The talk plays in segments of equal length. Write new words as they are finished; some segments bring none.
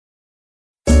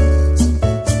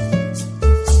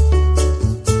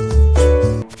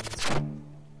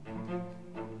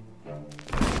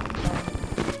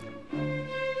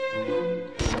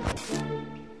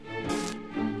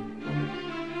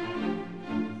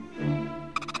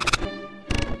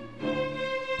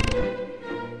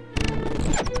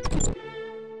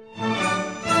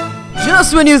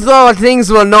Just when you thought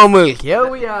things were normal, here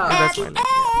we are. That's my name.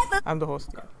 Yeah. I'm the host.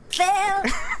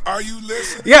 Are you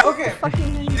listening? Yeah, okay.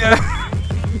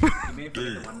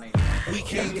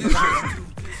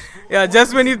 Yeah,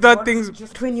 just when you thought things.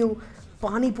 Just when you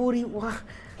pani puri, I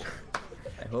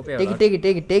hope you take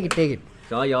it.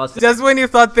 Sure, yours. Just when you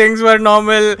thought things were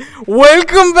normal.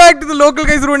 Welcome back to the Local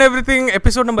Guys Ruin Everything,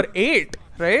 episode number 8.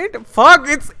 Right? Fuck,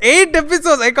 it's 8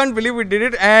 episodes. I can't believe we did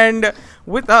it. And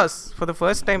with us, for the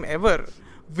first time ever,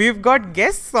 we've got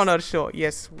guests on our show.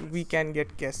 Yes, we can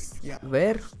get guests. Yeah.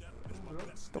 Where?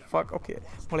 The fuck? Okay.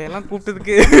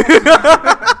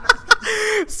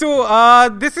 So,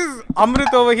 this is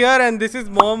Amrit over here, and this is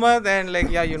Mohammed, and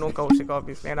you know Kaushik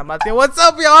obviously, and Amatya. What's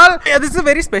up, y'all? Yeah, this is a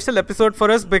very special episode for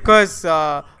us because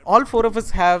all four of us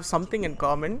have something in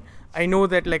common. I know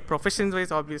that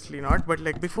professions-wise, obviously not,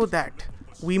 but before that,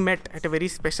 we met at a very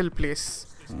special place.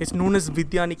 It's known as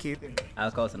Vidyaniketan.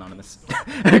 Alcohol's anonymous.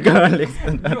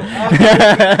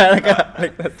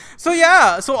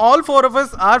 So all four of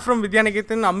us are from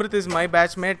Vidyaniketan. Amrit is my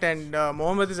batchmate, and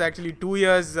Mohammed is actually 2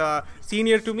 years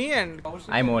senior to me, and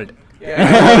I'm old.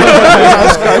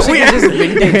 Kaushik is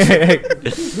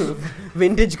just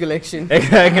vintage collection.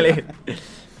 Exactly.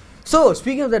 So,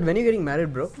 speaking of that, when are you getting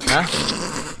married, bro?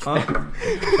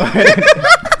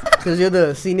 Because you're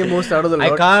the senior most out of the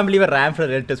lot. I can't believe I ran for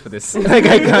relatives for this. I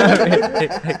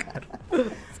can't.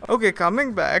 Okay,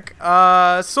 coming back.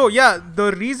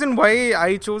 The reason why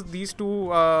I chose these two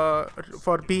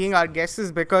for being our guests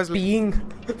is because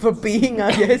Peeing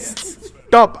our guests.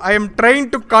 Stop! I am trying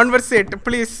to conversate,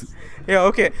 please. Yeah,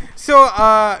 okay. So,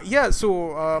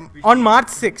 on March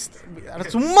 6th. He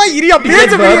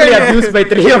gets verbally abused by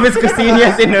 3 of his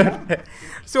seniors in her.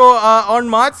 So, on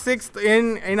March 6th,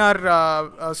 in our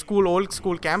old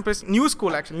school campus, new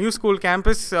school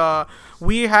campus,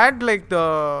 we had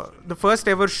the first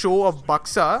ever show of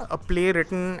Baksa, a play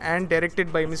written and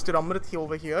directed by Mr. Amrit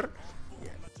over here.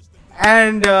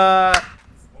 And...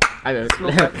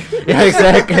 Yeah,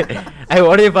 exactly. I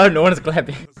worry about no one's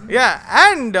clapping. Yeah,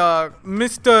 and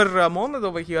Mr. Mohammed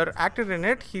over here acted in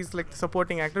it. He's the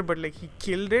supporting actor, but he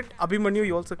killed it. Abhimanyu,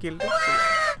 you also killed it. So,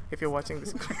 if you're watching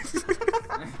this.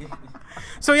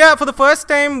 So yeah, for the first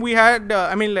time we had,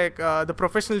 the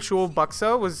professional show of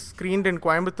Baksa was screened in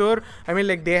Coimbatore.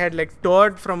 They had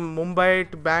toured from Mumbai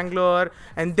to Bangalore,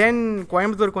 and then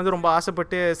Coimbatore konja romba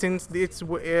asapatte, since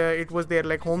it was their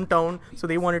hometown, so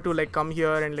they wanted to come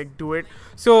here and do it.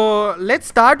 So let's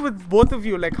start with both of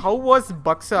you. How was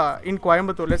Baksa in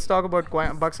Coimbatore? Let's talk about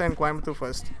Baksa in Coimbatore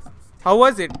first. How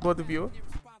was it, both of you?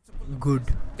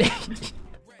 Good.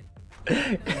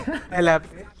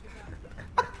 Elaborate.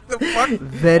 The fuck?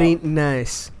 Very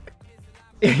nice.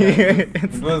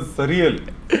 It was surreal.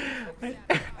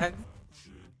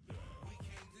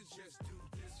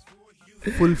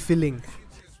 Fulfilling.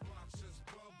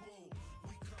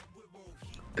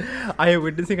 I am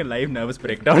witnessing a live nervous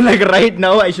breakdown. Right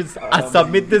now, I should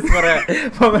submit this for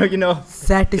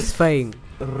Satisfying.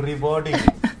 Rewarding.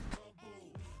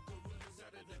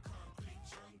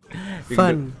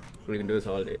 Fun. We can do this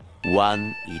all day.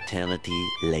 One eternity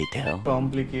later.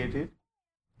 Complicated.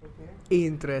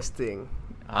 Interesting.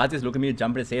 Just look at me,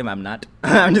 jump and say I'm not.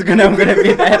 I'm gonna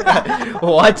be there.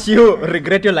 Watch you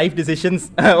regret your life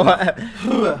decisions. Yeah,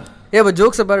 but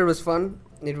jokes about it was fun.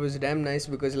 It was damn nice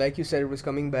because, like you said, it was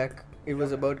coming back. It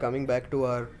was about coming back to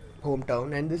our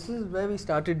hometown, and this is where we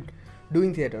started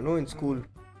doing theatre, in school.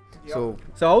 Yep. So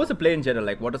how was the play in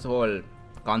general? What is the whole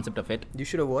concept of it? You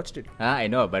should have watched it. I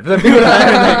know, but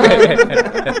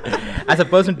as a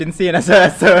person who didn't see and as a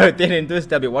theatre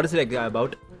enthusiast, what is it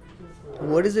about?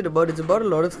 What is it about? It's about a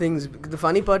lot of things. The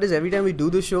funny part is every time we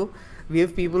do the show, we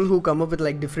have people who come up with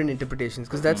different interpretations,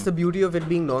 because that's the beauty of it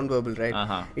being non-verbal, right?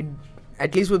 Uh-huh.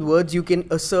 At least with words, you can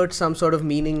assert some sort of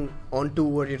meaning onto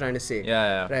what you're trying to say.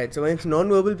 Yeah. Right. So when it's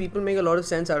non-verbal, people make a lot of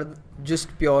sense out of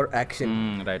just pure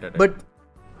action. Right. But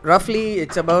roughly,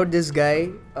 it's about this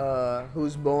guy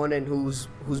who's born and who's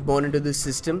born into this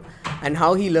system, and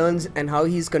how he learns and how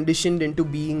he's conditioned into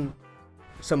being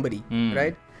somebody,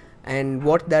 right? And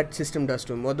what that system does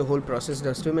to him, what the whole process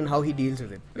does to him, and how he deals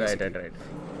with it. Right.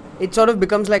 It sort of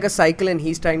becomes like a cycle, and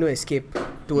he's trying to escape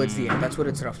towards the end. That's what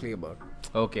it's roughly about.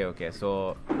 Okay.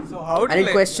 So how and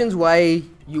it questions why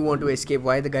you want to escape,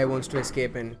 why the guy wants to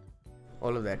escape, and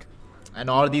all of that. And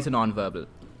all these are non-verbal.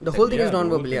 The whole thing is the whole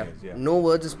non-verbal, thing is, No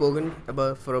words are spoken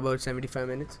for about 75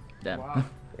 minutes. Damn. Wow.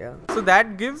 Yeah. So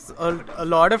that gives a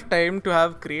lot of time to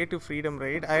have creative freedom,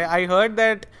 right? I heard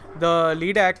that the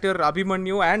lead actor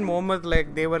Abhimanyu and Mohammed,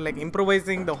 like they were like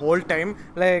improvising the whole time.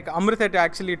 Like Amrit had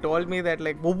actually told me that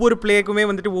like over play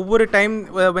over time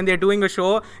when they're doing a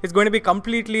show, it's going to be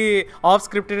completely off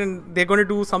scripted and they're going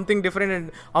to do something different.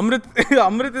 And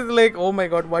Amrit is like, oh my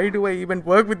god, why do I even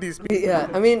work with these people? Yeah,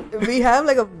 I mean, we have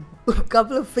like a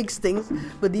couple of fixed things,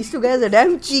 but these two guys are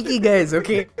damn cheeky guys,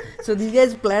 okay? So these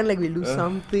guys plan like we'll do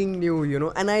something new, you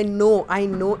know. And I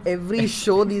know every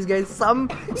show these guys some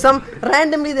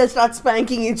randomly they start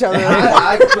spanking each other.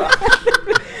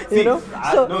 You know?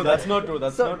 No, that's not true.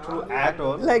 That's not true at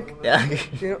all. Like, Yeah.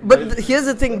 you know, but here's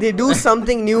the thing: they do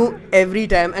something new every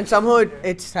time, and somehow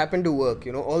it's happened to work.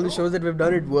 You know, all the shows that we've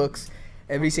done, it works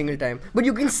every single time. But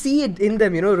you can see it in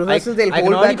them. You know, rehearsals they'll I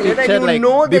hold can only back later, picture, and you like,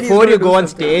 know that he's before gonna you do go on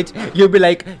something. stage, you'll be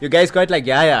like, you guys got like,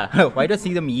 yeah. Why do I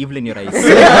see them evil in your eyes?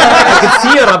 I can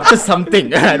see you're up to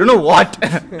something. I don't know what.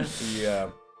 Yeah.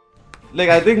 Like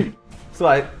I think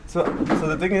so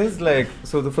the thing is like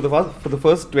for the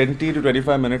first 20 to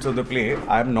 25 minutes of the play,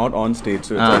 I'm not on stage,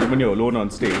 so it's Abhimanyu alone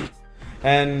on stage.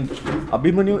 And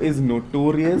Abhimanyu is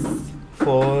notorious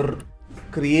for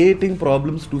creating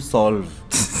problems to solve.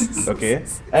 Okay?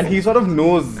 And he sort of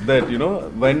knows that, you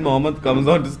know, when Mohammed comes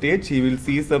on to stage, he will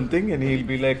see something and he'll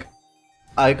be like,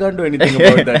 I can't do anything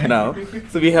about that now.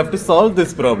 So we have to solve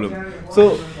this problem.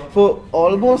 So for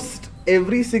almost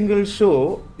every single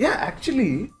show,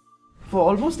 for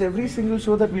almost every single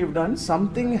show that we've done,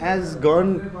 something has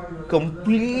gone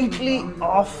completely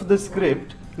off the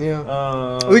script.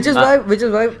 Yeah. Which is why Amrit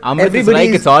is like, everybody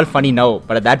it's all funny now,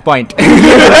 but at that point,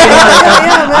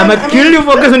 yeah, I'm gonna kill you,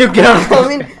 focus on your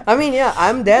camera. I mean, yeah,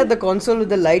 I'm there at the console with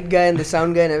the light guy and the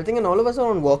sound guy and everything, and all of us are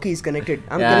on walkies connected.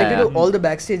 I'm connected to all the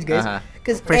backstage guys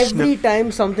because every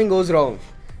time something goes wrong,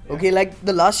 okay, like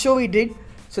the last show we did,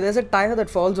 so there's a tire that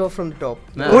falls off from the top.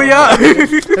 Oh yeah.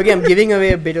 Okay, I'm giving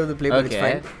away a bit of the play, but it's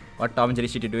fine. What Tom and Jerry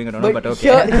shit you're doing, I don't know, but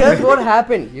okay. Here's what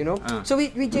happened, you know. So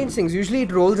we change things. Usually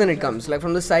it rolls and it comes. Like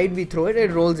from the side we throw it,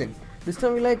 it rolls in. This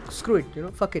time we like, screw it, you know,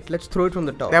 fuck it, let's throw it from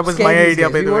the top. That was Scare my these idea,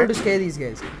 guys. by We the wanted way. to scare these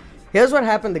guys. Here's what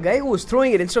happened. The guy who was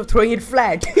throwing it, instead of throwing it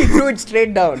flat, he threw it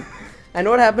straight down. And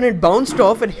what happened, it bounced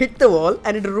off and hit the wall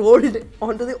and it rolled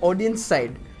onto the audience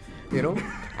side, you know.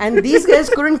 And these guys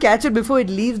couldn't catch it before it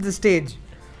leaves the stage.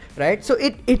 Right? So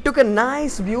it took a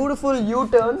nice, beautiful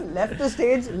U-turn, left the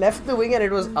stage, left the wing, and it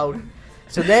was out.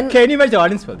 So then, Can you imagine the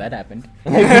audience for that happened?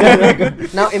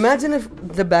 now imagine if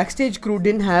the backstage crew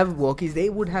didn't have walkies, they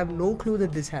would have no clue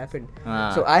that this happened.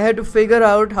 So I had to figure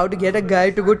out how to get a guy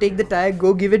to go take the tire,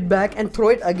 go give it back, and throw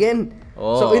it again.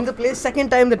 So in the place, second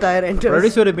time the tire enters.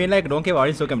 Producer would have been like, don't give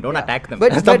audience, don't attack them.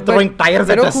 But Stop throwing tires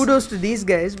you at know, us. kudos to these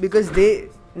guys because they,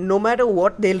 no matter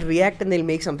what, they'll react and they'll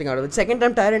make something out of it. Second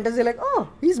time tire enters, they're like, oh,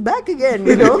 he's back again,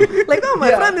 you know? Like, oh,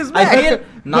 my friend is back. I feel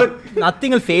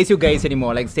nothing will face you guys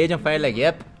anymore. Like stage and fire, like,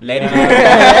 yep, let it.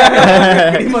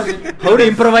 How to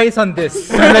improvise on this?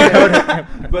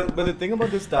 But the thing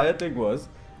about this tire thing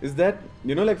is that,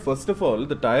 you know, like first of all,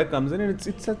 the tire comes in and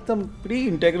it's at some pretty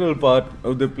integral part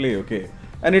of the play, okay?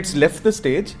 And it's left the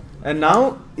stage. And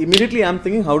now, immediately I'm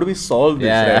thinking, how do we solve this,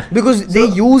 right? Because they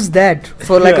use that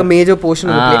for like a major portion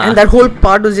of the play. And that whole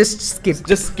part was just skipped.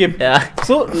 Just skip. Yeah.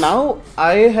 So now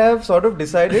I have sort of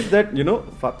decided that, you know,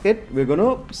 fuck it, we're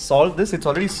gonna solve this. It's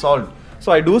already solved.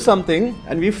 So I do something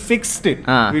and we fixed it.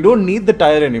 We don't need the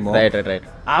tire anymore. Right.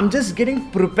 I'm just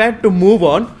getting prepared to move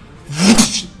on.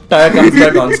 Tire comes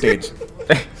back on stage.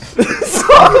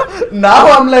 So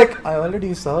now I'm like, I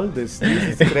already solved this.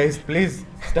 Jesus Christ, please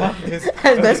stop this.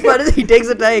 And best part is he takes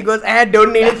the tire, he goes,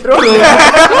 don't need it, throw it.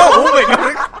 Oh my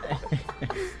god.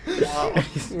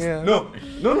 Yeah. No.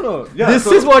 Yeah, This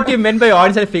is what you meant by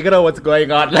audience and figure out what's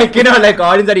going on. Like, you know, like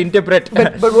audience that interpret.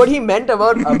 But what he meant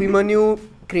about Abhimanyu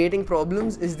creating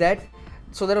problems is that,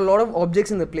 so there are a lot of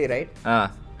objects in the play, right?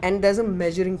 And there's a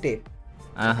measuring tape.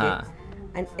 Okay?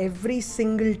 And every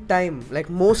single time, like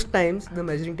most times, the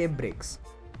measuring tape breaks.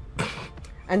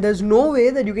 And there's no way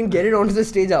that you can get it onto the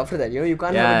stage after that. You know, you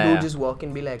can't have a dude just walk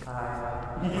and be like,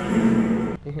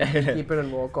 keep it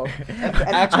and walk off.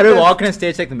 I will walk on a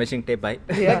stage like the measuring tape by.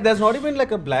 Yeah. Like, there's not even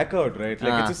like a blackout, right?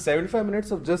 Like, it's just 75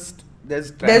 minutes of just,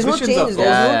 there's no transitions change. of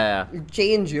There's no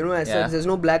change, you know, as Yeah. such. There's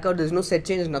no blackout, there's no set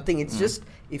change, nothing. It's just,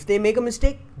 if they make a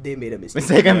mistake, they made a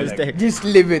mistake. Mistake. Just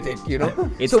live with it, you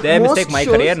know. It's So their most mistake, my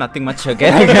shows- career, nothing much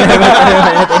again.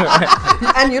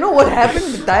 And you know what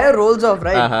happened? The tire rolls off,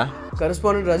 right?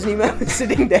 correspondent Rajni ma'am is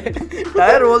sitting there.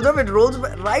 Tire rolls up, it rolls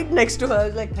right next to her. I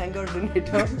was like, thank God I didn't hit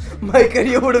her. My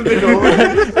career would have been over.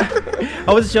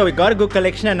 How was the show? We got a good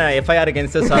collection and FIR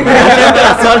against us on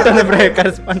assault on the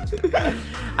correspondent.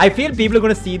 I feel people are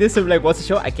going to see this and be like, what's the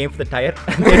show? I came for the tire.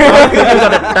 They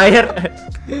got a tire.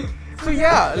 So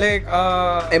yeah, like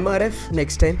MRF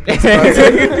next time.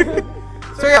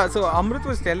 So Amrit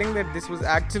was telling that this was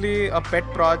actually a pet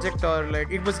project, or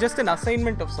like it was just an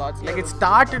assignment of sorts. Like it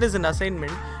started as an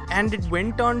assignment and it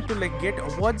went on to like get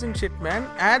awards and shit, man,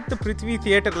 at the Prithvi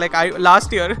Theatre. Like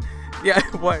last year, yeah,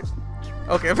 what?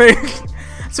 Okay,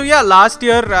 so yeah, last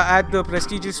year at the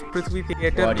prestigious Prithvi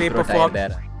Theatre, they performed.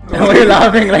 Why are you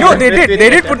laughing? Like No, they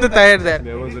did put the tire there.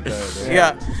 There was a tire there.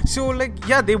 Yeah. So like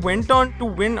yeah, they went on to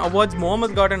win awards.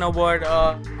 Mohammed got an award.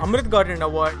 Amrit got an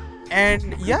award.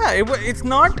 And yeah, it's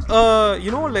not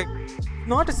like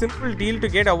not a simple deal to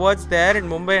get awards there in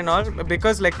Mumbai and all,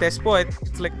 because like Tespo,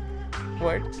 it's like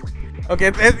what?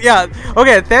 Okay,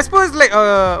 Tespo is like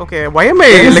okay. Why am I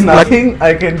There's like nothing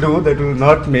I can do that will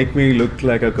not make me look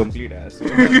like a complete ass.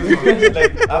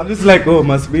 Like, I'm just like, oh,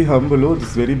 must be humble. Oh, this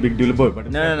is very big deal about. But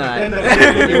No.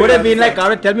 It would have been like,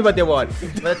 Carl, tell me about the award.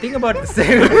 But the thing about this,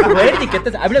 where did he get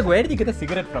this? I'd be like, where did he get the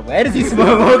cigarette from? Where is he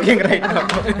smoking right now?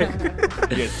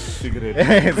 yes, cigarette.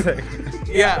 It's like,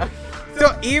 yeah.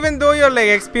 So even though you're like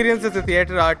experienced as a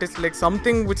theatre artist, like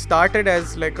something which started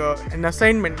as like an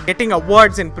assignment, getting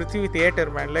awards in Prithvi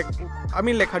Theatre, man. Like, I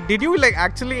mean, like, did you like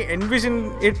actually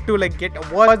envision it to like get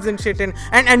awards and shit?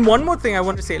 And one more thing I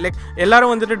want to say, like,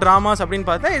 ellarum vandittu dramas appdin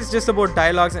paatha, it's just about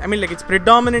dialogues. I mean, like, it's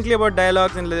predominantly about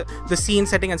dialogues and the scene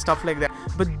setting and stuff like that.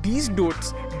 But these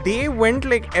dudes, they went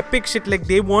like epic shit. Like,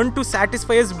 they want to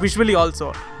satisfy us visually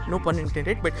also. No pun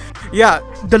intended, but yeah,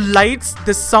 the lights,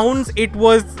 the sounds, it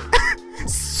was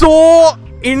so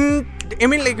I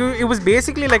mean, like, it was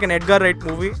basically like an Edgar Wright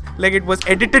movie. Like, it was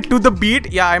edited to the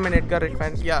beat. Yeah, I'm an Edgar Wright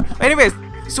fan. Yeah. Anyways,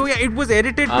 so yeah, it was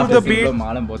edited to the beat.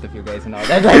 Malam, both of you guys and all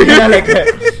that. Like, you know, like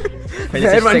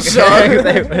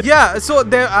Yeah, so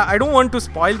there, I don't want to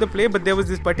spoil the play, but there was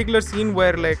this particular scene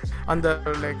where like on the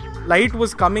like light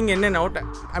was coming in and out.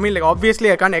 I mean, like,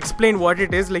 obviously I can't explain what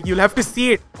it is. Like, you'll have to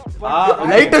see it.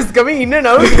 Light is coming in and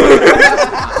out.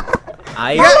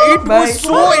 It was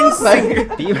so insane.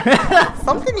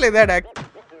 Something like that.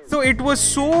 So it was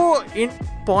so in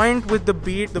point with the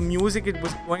beat, the music it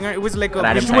was going on. It was like a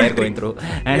visual treat. going through.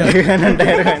 And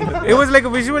It was like a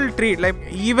visual treat. Like,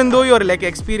 even though you're like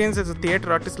experienced as a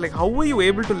theatre artist, like, how were you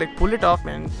able to like pull it off,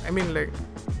 man? I mean, like,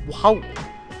 how?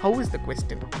 How is the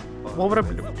question?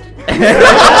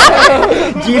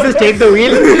 Jesus, take the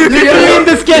wheel. Literally in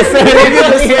this case.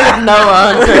 Now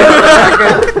answer.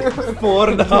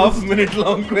 4.5 minute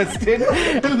long question.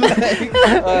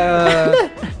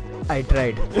 I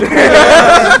tried.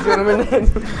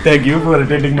 Thank you for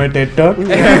attending my TED talk.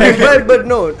 but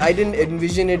no, I didn't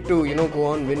envision it to, go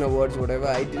on, win awards, whatever.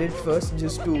 I did it first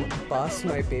just to pass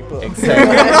my paper.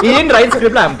 Exactly. He didn't write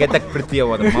script. I'm get that Prithvi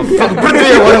award.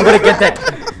 Prithvi award. I'm gonna get that.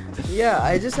 Yeah,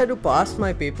 I just had to pass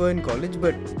my paper in college,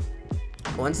 but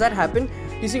once that happened,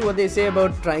 you see what they say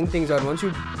about trying things out. Once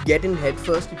you get in head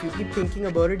first, if you keep thinking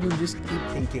about it, you just keep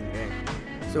thinking, right?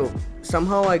 So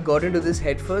somehow I got into this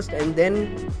head first, and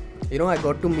then I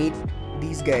got to meet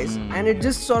these guys, and it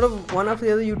just sort of one after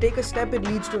the other. You take a step, it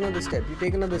leads to another step. You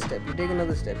take another step, you take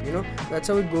another step. That's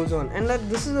how it goes on. And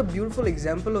this is a beautiful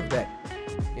example of that.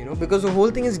 Because the whole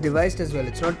thing is devised as well.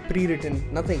 It's not pre-written,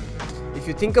 nothing. If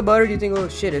you think about it, you think, oh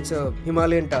shit, it's a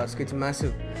Himalayan task, it's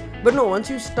massive. But no, once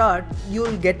you start,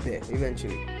 you'll get there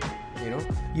eventually.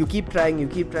 You keep trying, you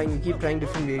keep trying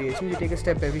different variations. You take a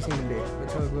step every single day.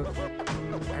 That's how it works.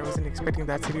 I wasn't expecting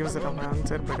that serious of an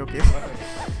answer, but okay.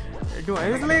 No,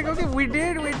 I was like, okay, we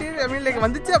did. I mean, like,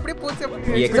 vandichu apdiye pochu.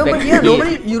 No, but yeah,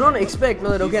 you don't expect, no,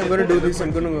 that, okay, I'm going to do this,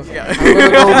 I'm going to go win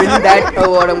that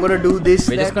award, I'm going to do this.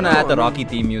 We're just going to add the Rocky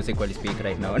theme music while you speak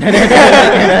right now.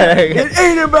 It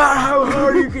ain't about how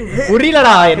hard you can hit.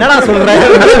 புரியலடா என்னடா சொல்ற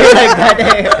like that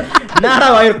என்னடா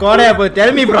வயிறு கோடையா போய்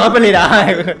tell me properly டா.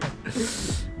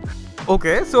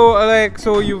 Okay, so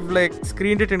you've like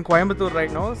screened it in Coimbatore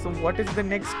right now. So what is the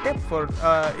next step for?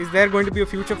 Is there going to be a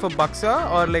future for Buxa,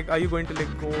 or like are you going to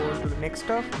like go to the next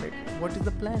stuff? Like, what is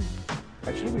the plan?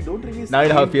 Actually, we don't really.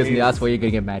 9.5 years we asked for you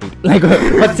to get married. Like,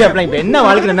 what's your plan? என்ன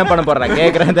வாழ்க்கையில என்ன பண்ண போறா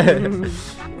கேக்குறேன்.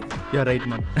 You're right,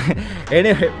 man.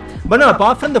 Anyway, but no,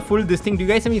 apart from the full this thing, do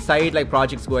you guys have any side like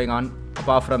projects going on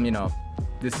apart from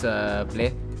this play?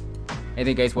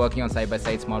 Anything guys working on side by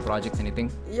side small projects, anything?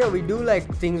 Yeah, we do like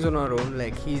things on our own.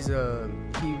 Like he's a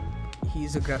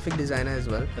graphic designer as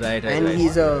well. Right. And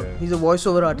he's a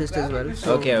voiceover artist as well. So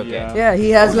Okay. yeah, he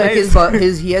has like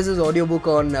he has his audiobook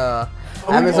on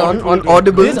Amazon, on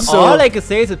Audible. This is all I can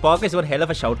say is the podcast is one hell of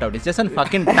a shout out. It's just on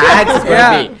fucking tags. It's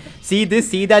gonna be, see this,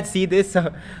 see that, see this.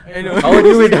 How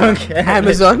do we don't care?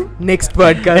 Amazon, next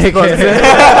podcast.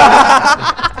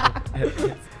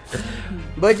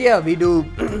 But yeah, we do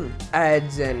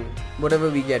ads and whatever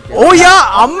we get. Oh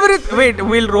yeah, Amrit. Wait,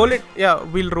 we'll roll it. Yeah,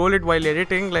 we'll roll it while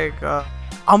editing. Like,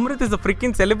 Amrit is a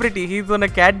freaking celebrity. He's on a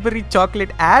Cadbury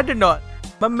chocolate ad and all.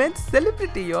 My man's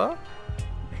celebrity, yo.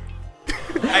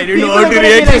 I don't know how to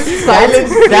react.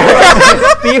 Silence.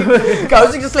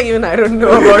 Kaushik just like, even I don't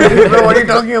know about it. Bro, what are you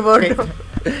talking about?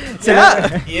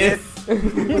 Yes.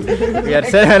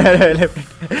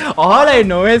 All I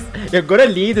know is you're gonna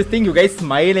leave this thing, you guys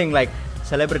smiling like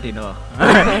celebrity, no.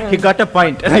 He got a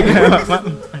point. Like,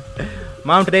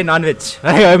 Mom, today non-veg.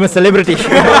 I'm a celebrity.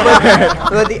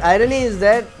 But the irony is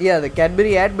that, yeah, the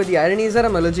Cadbury ad, but the irony is that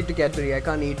I'm allergic to Cadbury. I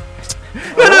can't eat.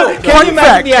 No, can you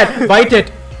imagine the ad? Bite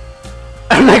it.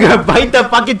 I'm like, bite the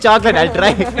fucking chocolate, I'll try.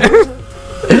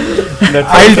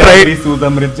 I'll try.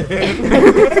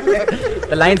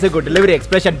 The lines are good. Delivery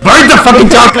expression. Bite the fucking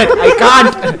chocolate. I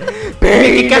can't.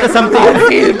 Maybe kick out of something. I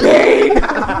feel pain.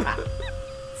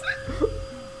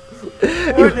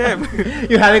 Oh, damn.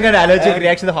 You having an allergic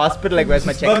reaction in the hospital? Like, where's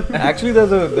my check? But actually,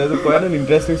 there's a quite an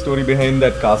interesting story behind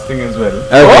that casting as well.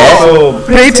 Okay. So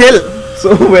Very chill.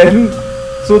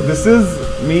 So this is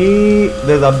me.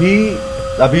 There's Abhi.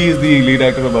 Abhi is the lead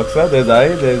actor of Buxa. There's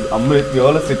there's Amrit. We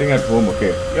all are sitting at home,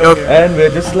 okay? And we're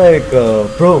just like,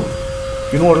 bro,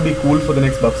 you know what would be cool for the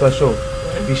next Buxa show?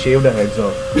 We shaved our heads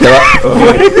off.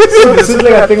 Okay. So this is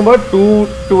like, I think about two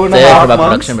and a half months.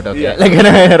 Production, but okay. Yeah. Like,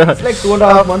 It's like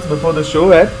 2.5 months before the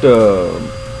show at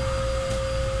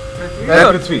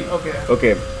Prithvi.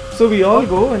 Okay. So we all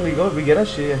go and we get our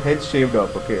heads shaved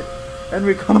off, okay? And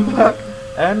we come back.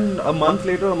 And a month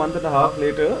and a half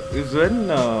later is when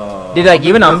did like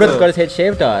even Amrit got his head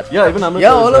shaved or? Yeah, even Amrit.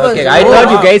 Yeah, all of us. Okay, I thought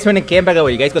you guys when it came back,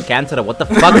 you guys got cancer or what the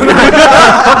fuck? What the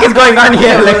fuck is going on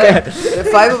here? Like, The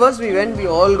 5 of us, we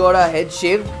all got our heads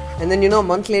shaved. And then, a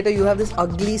month later, you have this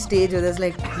ugly stage where there's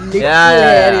like little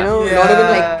hair, not even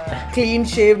like clean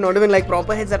shaved, not even like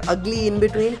proper heads, that ugly in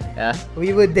between. Yeah.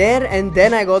 We were there, and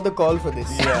then I got the call for this.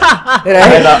 And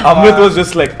Right? Amrit was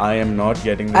just like, I am not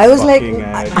getting this I was like, fucking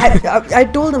ad. I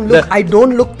told them, look, I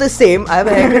don't look the same. I have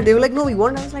a haircut. They were like, no, we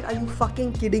want. I was like, are you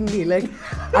fucking kidding me? Like,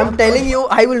 I'm telling you,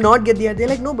 I will not get the ad. They're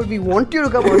like, no, but we want you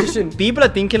to come audition. people are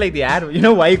thinking like the ad. You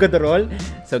know why you got the role?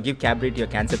 So give Cadbury to your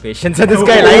cancer patients. And this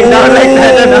guy lying down like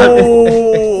that and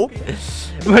all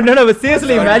this. But no, but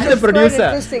seriously, imagine the It's quite producer.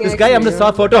 interesting, This guy, I'm actually, gonna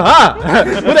saw photo.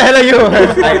 Who the hell are you?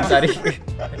 I'm sorry.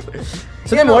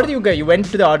 So then, what did you get? You went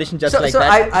to the audition just like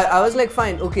that. I was like,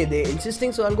 fine, okay, they're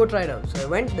insisting, so I'll go try it out. So I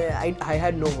went there. I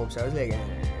had no hopes. I was like,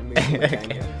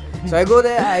 okay. So I go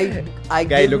there. I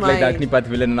Guy give looked my, like the Agnipath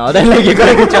villain and all that. Like you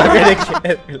got a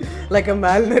chocolate. like a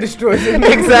malnourished version.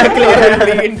 Exactly.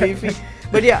 Lean beefy.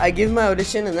 But yeah, I give my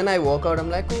audition and then I walk out. I'm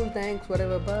like, cool, thanks,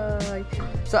 whatever, bye.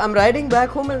 So I'm riding back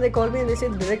home and they call me and they say,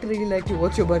 the director really liked you.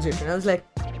 What's your budget? And I was like,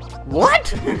 what?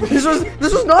 This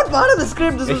was not part of the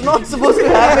script. This was not supposed to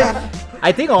happen.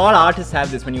 I think all artists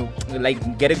have this when you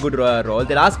like get a good role.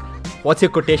 They'll ask, what's your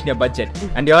quotation, your budget?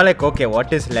 And you're like, okay,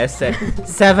 what is less than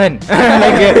 7?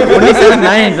 Like only 7,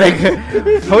 9. Like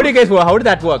how did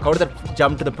that work? How did that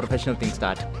jump to the professional thing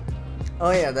start? Oh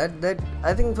yeah, that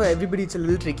I think for everybody it's a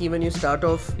little tricky when you start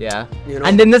off. Yeah.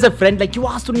 And then there's a friend like, you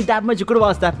asked only that much, you could have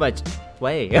asked that much.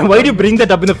 Why? Why did you bring that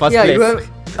up in the first place? You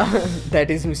have that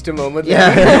is Mr. Mohammed.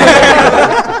 Yeah.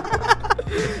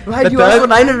 Why you ask for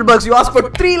 $900? You ask for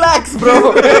 3 lakhs,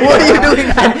 bro. What are you doing?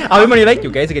 Everyone, you're like, you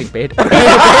guys are getting paid.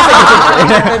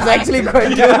 That's actually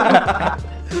quite good.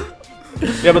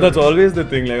 Yeah, but that's always the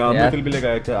thing. Like, Amrit Yeah. will be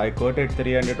like, I quoted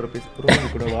 300 rupees. Bro, you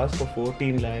could have asked for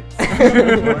 14 lakhs.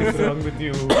 What is wrong with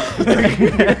you?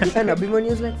 And Abhimanyu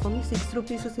was like, for me 6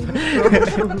 rupees or something.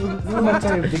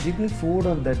 They give me food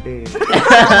on that day.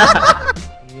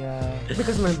 Yeah.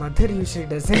 Because my mother usually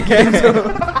doesn't.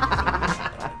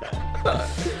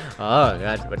 Oh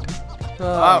god, but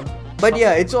But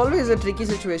yeah, it's always a tricky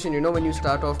situation, when you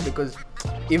start off, because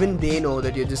even they know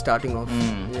that you're just starting off,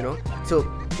 So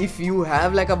if you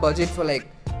have like a budget for like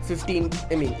 15,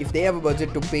 if they have a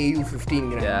budget to pay you 15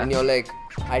 grand and you're like,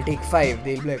 I'll take 5,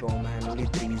 they'll be like, oh man, only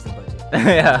 3 is the budget.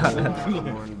 yeah. Come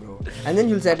on, bro. And then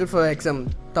you'll settle for like some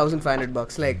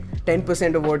 $1,500, like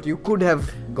 10% of what you could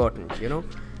have gotten,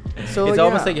 So It's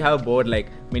almost like you have a board like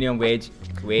minimum wage.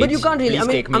 But you can't really. please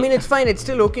take me. It's fine. It's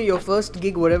still okay. Your first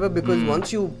gig, whatever. Because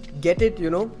once you get it,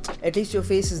 at least your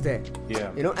face is there.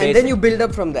 Yeah. And then you build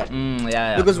up from that.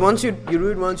 Yeah. Because once you do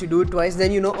it once, you do it twice,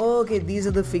 then okay, these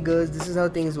are the figures, this is how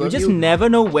things work. You just never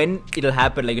know when it'll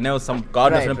happen. Like, some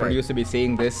God Right, knows producer be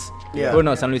saying this. Yeah. Who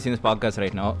knows? Somebody's seeing this podcast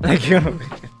right now. Like,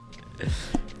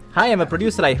 hi, I'm a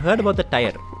producer. I heard about the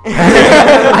tire.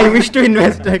 I wish to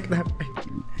invest like that.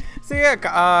 So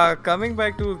yeah, coming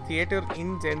back to theatre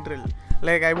in general,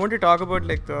 like I want to talk about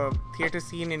like the theatre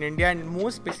scene in India and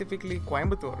more specifically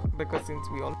Coimbatore, because since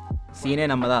we all Scene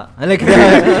namada. Like, you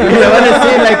wanna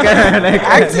see like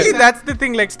actually that's the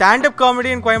thing. Like stand-up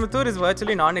comedy in Coimbatore is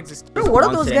virtually non-existent. Bro, what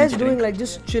are those guys Nonsense, doing? Like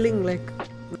just chilling, like.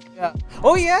 Yeah.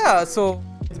 Oh yeah. So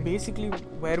it's basically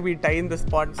where we tie in the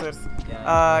sponsors.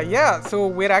 So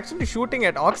we're actually shooting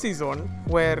at Oxyzone,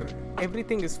 where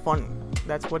everything is fun.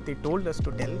 That's what they told us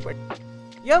to tell. But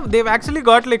yeah, they've actually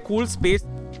got like cool space.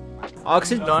 what's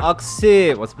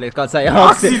the place called? Sorry,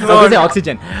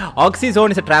 Oxygen.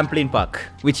 Oxyzone is a trampoline park,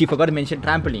 which he forgot to mention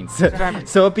trampolines.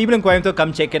 So people in Coimbatore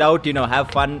come check it out,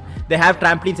 have fun. They have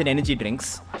trampolines and energy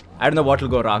drinks. I don't know what will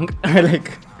go wrong.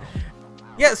 Like,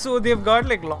 yeah, so they've got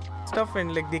like long stuff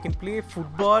and like they can play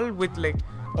football with like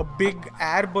a big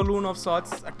air balloon of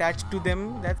sorts attached to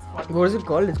them. That's fun. What is it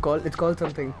called? It's called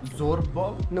something. Zorba?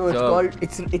 No, it's called.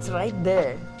 It's right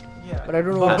there. Yeah. But I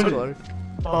don't know what it's called.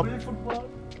 Bubble football?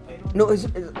 No, it's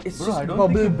just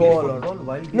bubble ball.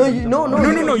 No,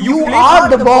 you play are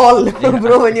the ball,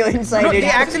 bro. When you're inside No, it. they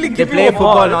actually they give play you a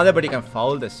football ball. now, but you can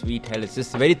foul the sweet hell. It's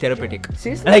just very therapeutic.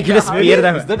 Seriously? Like, you just spear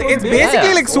them. It's basically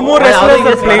Yeah. like sumo Oh, wrestlers yeah,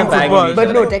 are it's playing bang football. each But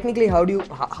other. no, technically, how do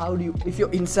you? If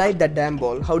you're inside that damn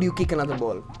ball, how do you kick another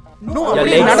ball? No, Your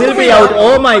wait, legs none will of be it- out.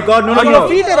 Oh my god, no. Your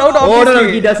feet are out, Oh no,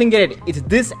 obviously. he doesn't get it. It's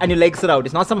this and your legs are out.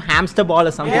 It's not some hamster ball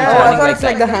or something. Yeah. Oh, I running thought like it's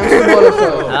like that. the hamster ball or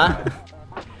so. Huh?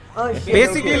 Oh, shit,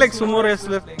 Basically okay. like sumo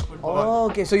wrestlers. Oh,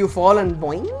 okay. So you fall and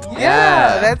boing.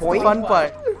 Yeah, that's the Boing. fun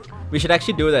part. We should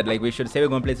actually do that. Like, we should say we're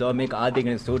going to play so make Adik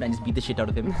in his suit and just beat the shit out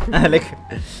of him. Like,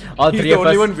 all He's three the of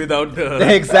only us. one without the...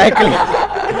 Exactly.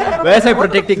 Where's my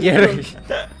protective gear?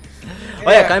 Oh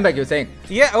yeah, coming back, you were saying.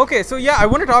 Yeah, okay. So yeah, I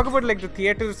want to talk about like the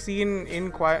theatre scene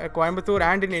in Coimbatore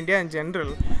and in India in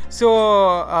general. So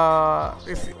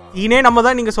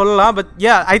but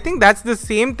yeah, I think that's the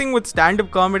same thing with stand-up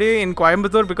comedy in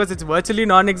Coimbatore because it's virtually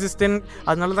non-existent.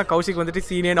 அதனால தான் கௌஷிக் வந்துட்டு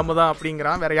சீனே நம்ம தான்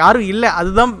அப்படிங்கிறான். வேற யாரும் இல்ல.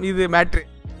 அதுதான் இது matter.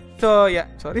 So yeah,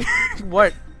 sorry.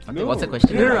 What? Okay, what's the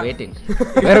question? I'm waiting.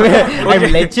 I'm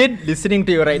legit listening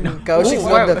to you right now. Kaushik's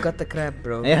Oh, not wow. the cut the crap,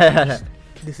 bro. Yeah.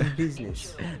 This is business.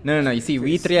 No. You see,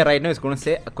 we three are right now is going to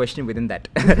say a question within that.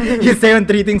 He's saying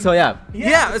three things, so yeah.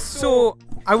 Yeah, so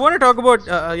I want to talk about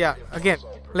again,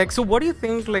 like, so what do you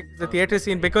think like the theatre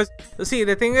scene? Because see,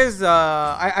 the thing is,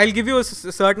 I'll give you a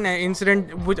certain incident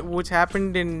which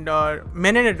happened in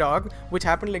Men and a Dog, which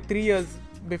happened like 3 years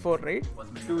before, right?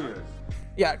 2 years.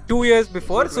 Yeah, 2 years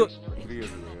before. So 3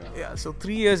 years ago, yeah, so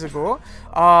 3 years ago,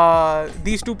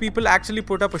 these two people actually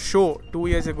put up a show 2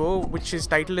 years ago, which is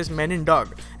titled as Men and Dog,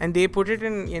 and they put it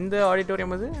in the auditorium,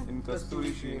 was it? In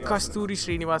Kasturi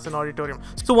Srinivasan Auditorium.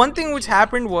 So one thing which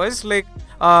happened was like,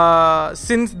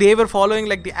 since they were following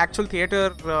like the actual theatre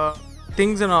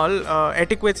things and all,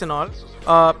 etiquettes and all,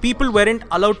 people weren't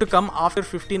allowed to come after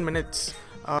 15 minutes.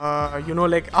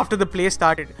 Like after the play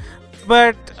started.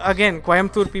 But again,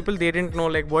 Coimbatore people, they didn't know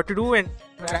like what to do, and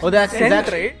Oh, that's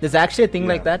right? There's actually a thing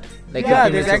like that. Like, Yeah,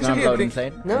 15 there's minutes is not actually a allowed thing.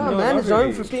 inside. No, man, not it's not really.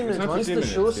 in 15 It's minutes. not Once 15 the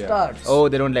show minutes, yeah. starts. Oh,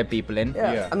 they don't let people in.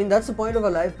 Yeah. I mean that's the point of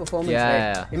a live performance, Yeah, right?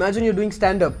 yeah. Imagine you're doing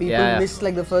stand-up. People Yeah. miss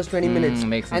like the first 20 minutes,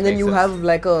 makes sense, and then makes you sense. have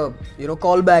like a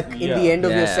callback in the end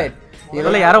of your Yeah. set. You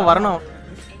Well, know? யாரோ வரணும்.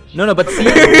 No, but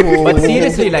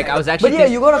seriously, like I was But actually. yeah,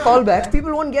 you got a callback.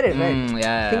 People won't get it, right?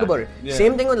 yeah. Think about it. Yeah.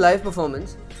 Same thing with live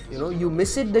performance. You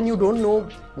miss it, then you don't know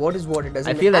what is what. It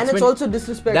doesn't. I feel that's and it's when- also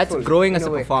disrespectful. That's growing as in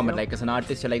a way, performer. you know? Like as an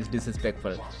artist, you're like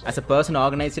disrespectful. As a person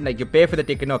organizing, like you pay for the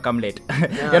ticket, no, come late.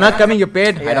 You're not coming, you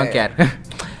paid. I don't care.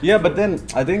 Yeah, but then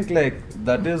I think like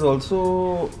that is also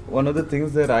one of the things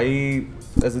that I,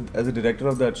 as a director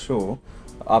of that show,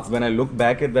 when I look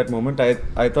back at that moment,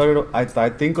 I thought I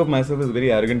think of myself as a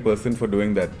very arrogant person for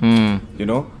doing that.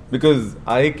 Because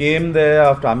I came there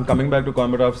after I'm coming back to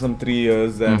Coimbatore after some 3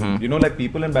 years, and like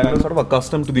people in Bangalore are sort of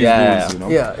accustomed to these Yeah,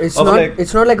 rules. Yeah, it's Of not. like-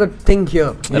 It's not like a thing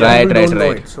here. Right, People don't know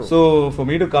right. it, so. So for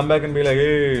me to come back and be like,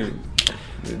 hey,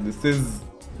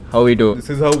 How we do. this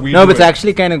is how we No, do but it's it.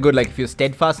 actually kind of good. Like if you're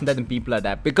steadfast in that, then people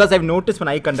adapt. Because I've noticed when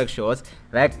I conduct shows,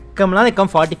 like they come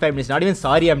 45 minutes. Not even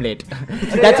sorry, I'm late.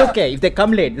 That's okay. If they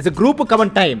come late, there's a group who come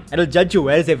on time and will judge you.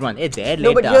 Where's everyone? Hey, they're late.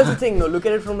 No, but here's the thing. No, look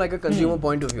at it from like a consumer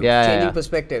point of view. Yeah, Changing yeah.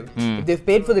 perspective. If they've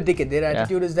paid for the ticket, their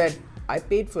attitude is that I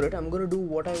paid for it. I'm gonna do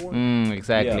what I want.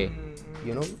 Exactly.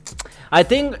 You know. I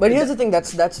think. But here's the thing.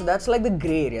 That's like the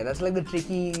gray area. That's like the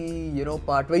tricky,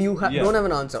 part where you don't have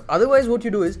an answer. Otherwise, what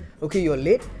you do is, okay, you're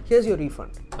late. Here's your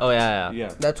refund. Oh yeah.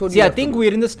 That's what. See, I think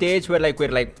we're in the stage where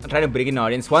we're trying to bring in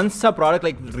audience. Once a product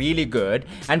really good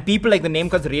and people the name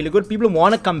card's really good, people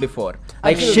want to come before.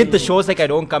 Absolutely. The shows I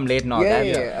don't come late and all that.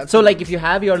 Yeah. So if you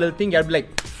have your little thing, you'll be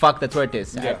fuck, that's what it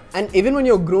is. Yeah. And even when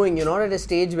you're growing, you're not at a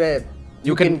stage where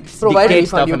you can provide a dictate refund.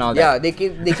 stuff and all that. Yeah, they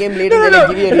came late and they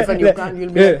give you a refund. You can't.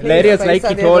 You'll be Hilarious,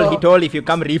 he told if you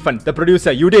come refund, the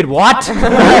producer, you did what?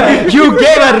 You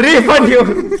gave a refund.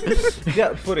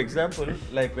 Yeah, for example,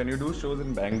 when you do shows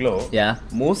in Bangalore, Yeah.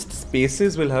 most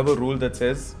spaces will have a rule that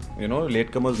says,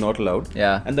 latecomers not allowed.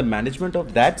 Yeah. And the management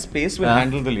of that space will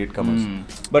handle the latecomers.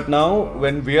 But now,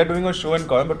 when we are doing a show in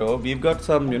Coimbatore, we've got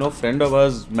some, friend of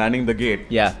ours manning the gate.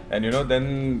 Yeah. And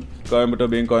then Coimbatore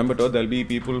being Coimbatore, there'll be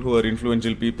people who are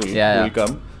influential people who will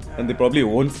come. And they probably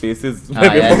own spaces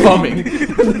where we're performing.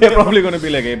 They're probably going to be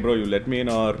like, hey bro, you let me in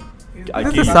or I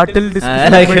That's keep a subtle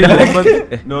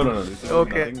distinction. No. This is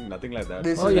Okay. nothing like that.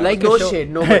 This Oh, is you like no your show? shade,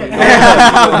 nobody.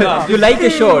 You like a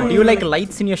show? Do you like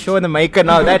lights in your show and the mic and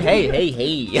all that? Hey.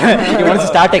 You want to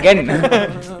start again?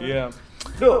 Yeah.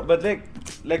 No, but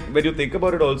when you think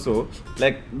about it also,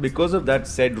 because of that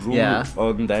said rule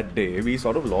on that day, we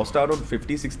sort of lost out on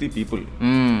 50-60 people.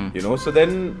 So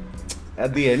then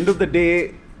at the end of the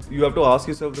day, you have to ask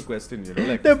yourself the question,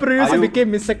 The producer became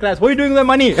Mr. Class. What are you doing with the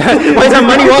money? Why is the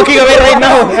money walking away right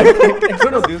now?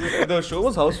 No, the show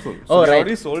was houseful. So Oh, they right.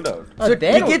 already sold out. So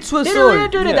tickets were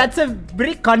sold. That's a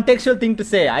very contextual thing to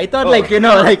say. I thought No,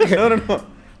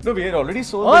 we had already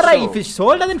sold the Alright, show. if it's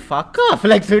sold, then fuck off.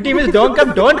 30 minutes, don't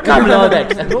come and all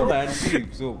that. No, man. See,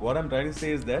 so what I'm trying to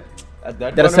say is that at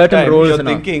that There are point certain of time, rules you're and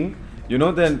all. thinking,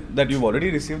 then that you've already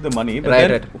received the money, but Right,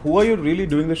 then right. who are you really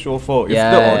doing the show for? If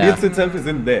Yeah, the yeah, audience itself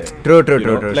isn't there. True.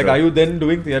 Are you then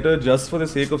doing theatre just for the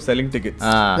sake of selling tickets?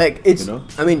 It's,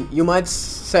 you might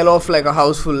sell off a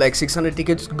house full, 600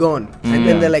 tickets gone, and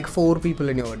then there are 4 people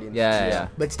in your audience. Yeah.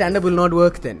 But stand-up will not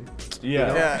work then.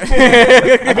 Yeah.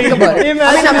 Think about it.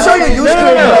 I'm sure you're used to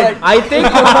it. But I think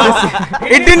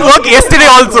It didn't work yesterday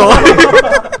also.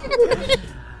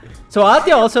 so.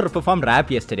 Aditya also performed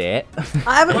rap yesterday.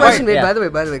 I have a question. Wait, Yeah. by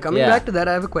the way, coming back to that,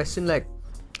 I have a question.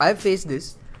 I've faced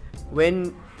this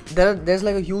when there's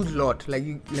a huge lot.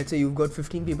 Let's say you've got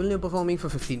 15 people and you're performing for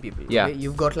 15 people. Yeah. Okay?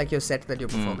 You've got your set that you're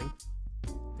performing.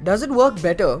 Does it work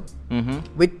better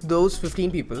with those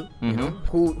 15 people,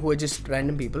 who are just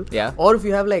random people? Yeah. Or if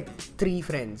you have 3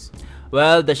 friends?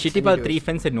 Well, the shitty part, 3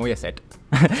 friends said know your set.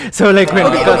 So when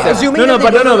assuming that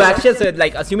they don't know actually said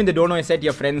assuming they don't know your set,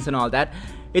 your friends and all that.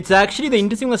 It's actually the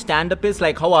interesting of stand-up is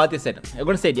how Aditya said. I'm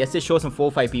gonna say yesterday show some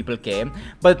 4-5 people came.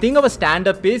 But the thing of a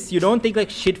stand-up is you don't think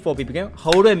shit 4 people came.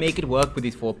 How do I make it work with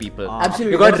these 4 people?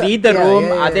 Absolutely. You gotta read the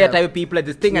room, are there yeah. type of people at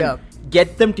this thing and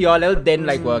get them to your level, then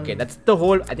work it. That's the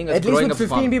whole I think that's At least growing with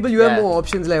up 15 people, you have more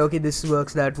options. Okay, this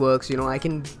works, that works. I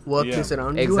can work this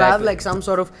around. You have Exactly. some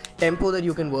sort of tempo that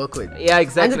you can work with. Yeah,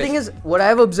 exactly. And the thing is, what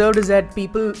I've observed is that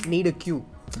people need a cue.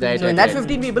 Right, So in right, that right.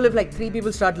 15 people, if 3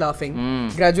 people start laughing,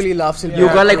 gradually laughs will You be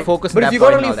got, happening. focus on But if that you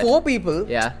got point only and all 4 people,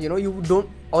 Yeah. you don't.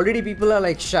 Already people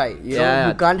are shy. You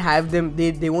can't have them.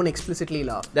 They won't explicitly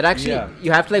laugh. That actually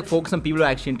you have to focus on people who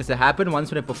are actually interested. It happened once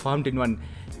when I performed in one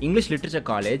English literature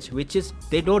college, which is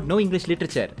they don't know English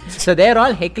literature, so they're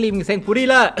all heckling me saying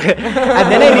 "Purila,"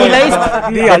 and then I realized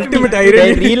The ultimate irony.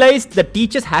 I realized the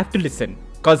teachers have to listen.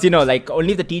 Cause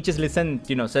only the teachers listen,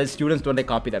 so students don't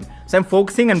copy them. So I'm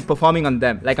focusing and performing on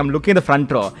them. I'm looking in the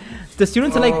front row. The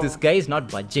students are this guy is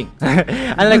not budging.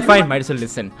 And I'm fine, might as well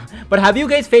listen. But have you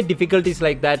guys faced difficulties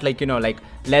like that?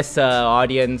 Less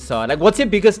audience or what's your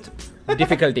biggest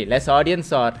difficulty? Less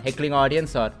audience or heckling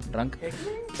audience or drunk?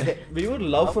 We would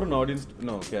love for an audience.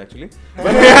 No, okay, actually.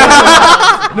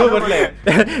 No, but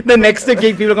The next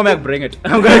gig, people come back, bring it.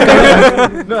 I'm gonna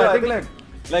come. No, I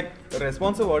think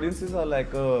responsive audiences are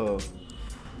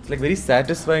it's very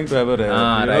satisfying to have a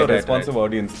right, responsive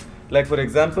audience. For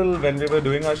example, when we were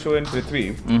doing our show in Prithvi,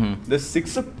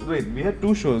 we had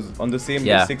 2 shows on the same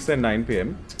day, 6 and 9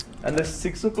 p.m. And the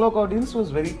 6 o'clock audience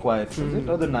was very quiet, was it?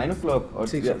 Or the 9 o'clock?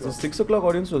 So 6 o'clock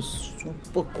audience was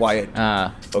super quiet.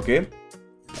 Okay.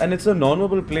 And it's a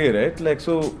non-verbal play, right?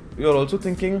 So you're also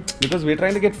thinking, because we're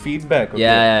trying to get feedback. Okay?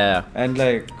 Yeah. And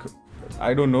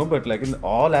I don't know, but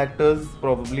all actors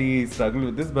probably struggle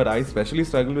with this, but I especially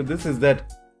struggle with this, is that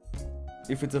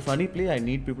if it's a funny play, I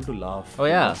need people to laugh. Oh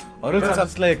yeah. Or else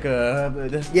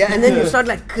it's Yeah, and then you start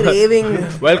craving.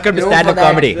 Welcome to for stand-up that.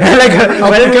 comedy.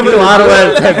 Welcome to our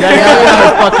world.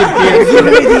 Give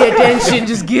me the attention.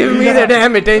 Just give me the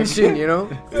damn attention.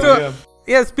 So,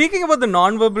 Yeah, speaking about the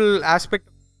non-verbal aspect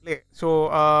of the play, so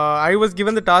I was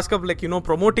given the task of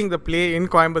promoting the play in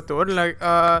Coimbatore. Like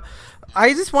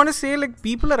I just want to say, like,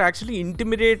 people are actually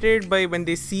intimidated by when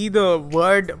they see the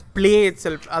word play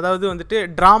itself. அதாவது வந்துட்டு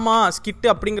drama skid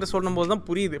அப்படிங்கிற சொல்லும்போது தான்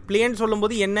புரியுது. பிளேன்னு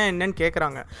சொல்லும்போது என்னன்னு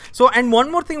கேட்குறாங்க. So and one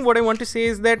more thing what I want to say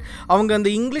is that அவங்க அந்த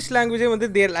இங்கிலீஷ் லாங்குவேஜே வந்து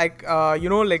there like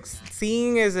like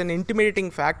seeing as an intimidating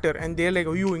factor and they're like,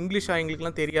 ஐயோ இங்கிலீஷா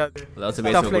எங்களுக்குலாம் தெரியாது. That was a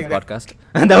waste of a good podcast.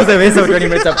 That was a waste of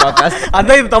 20 minutes of podcast.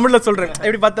 அதான் இது தமிழில் சொல்கிறேன்.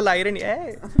 எப்படி பார்த்தல irony.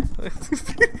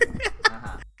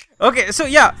 Okay, so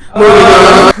yeah.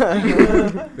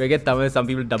 We get Tamil, some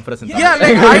people dumb for us. Yeah,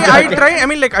 like I try. I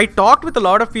mean, like I talked with a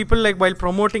lot of people like while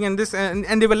promoting and this,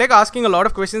 and they were like asking a lot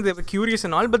of questions. They were curious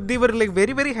and all, but they were like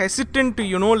very very hesitant to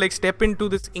like step into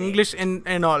this English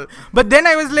and all. But then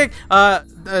I was like,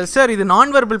 sir, இது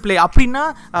non-verbal play. அப்படின்னா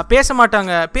பேச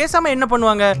மாட்டாங்க. பேசாம என்ன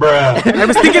பண்ணுவாங்க? I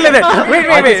was thinking like that. Wait.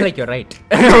 It's like you're right.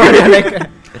 like,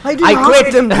 I quit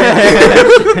him.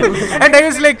 And I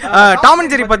was like, Tom and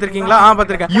Jerry பார்த்திருக்கீங்களா?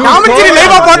 பார்த்திருக்கேன். Tom and Jerry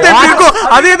live பார்த்துட்டு இருக்கோம்.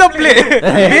 அதே தான் play.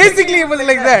 Basically it was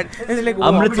like that. It's like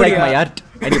Amrit's like my art.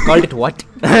 And you called it what?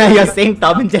 You're saying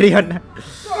Tom and Jerry or not?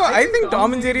 I think Tom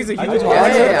and Jerry is a huge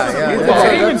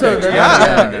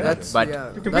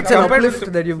That's an uplift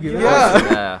that you've given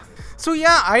us. So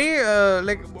yeah, I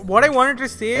like what I wanted to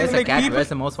say is like cat, people.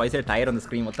 where's the mouse? Why is there a tire on the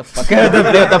screen? What the fuck? What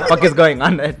the fuck is going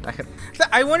on? So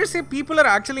I want to say people are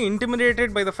actually intimidated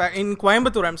by the fact in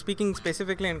Coimbatore. I'm speaking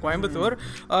specifically in Coimbatore.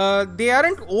 They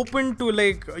aren't open to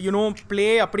like play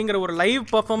அப்படிங்கிற ஒரு live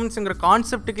performanceங்கிற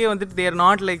கான்செப்ட்டுக்கே வந்துட்டு they are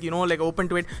not like like open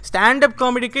to it. Stand-up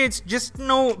comedy it's just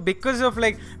now because of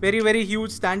like very very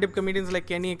huge stand-up comedians like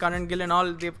Kenny, Kanan Gill and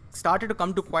all. They've started to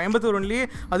come to Coimbatore only.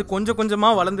 அது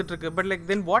கொஞ்சமா வளர்ந்துட்டு இருக்கு. But like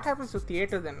then what happens to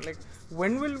theatre then? Like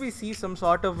when will we see some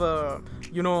sort of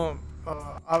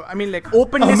I mean like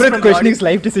openness Amrit from questioning his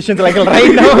life decisions like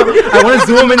right now. I want to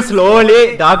zoom in slowly.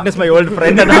 Darkness, my old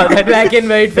friend and all that. Black and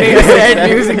white frame, sad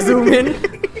music, zoom in.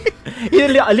 He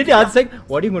literally asked like,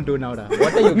 what are you going to do now? Da?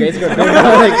 What are you guys going to do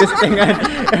now? Like this thing and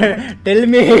tell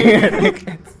me.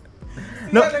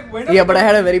 No. Yeah, but I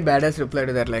had a very badass reply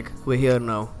to that, like, we're here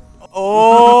now.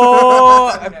 Oh,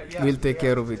 We'll take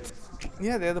care of it.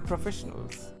 yeah, they're the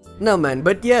professionals. No man,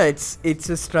 but yeah, it's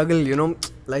a struggle,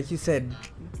 like you said,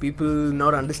 people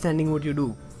not understanding what you do.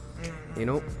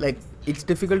 Like it's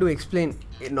difficult to explain,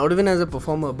 not even as a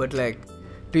performer, but like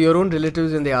to your own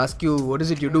relatives when they ask you what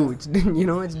is it you do. It's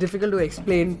it's difficult to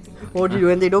explain what you do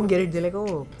and they don't get it. They're like,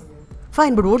 oh,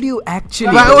 fine, but what do you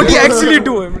actually do? What do you actually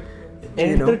do?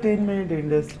 Entertainment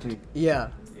industry. Yeah,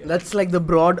 that's like the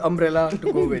broad umbrella to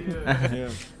go with.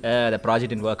 The project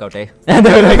didn't work out, eh?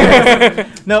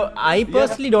 No, I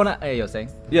personally don't. You're saying?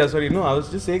 Yeah, sorry. No, I was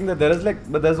just saying that there is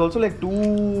but there's also like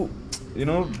two,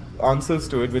 answers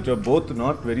to it, which are both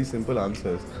not very simple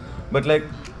answers. But like,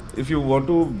 if you want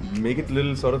to make it a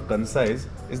little sort of concise,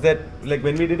 is that like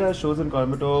when we did our shows in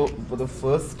Coimbatore for the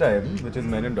first time, which is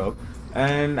Men and Dog,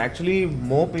 and actually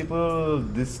more people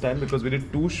this time because we did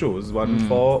two shows, one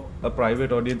for a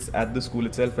private audience at the school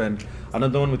itself and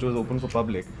another one which was open for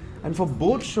public. And for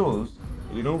both shows,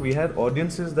 we had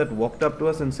audiences that walked up to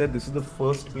us and said, this is the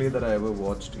first play that I ever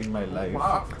watched in my life.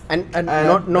 Wow. And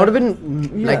not even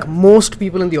like most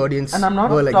people in the audience. And I'm not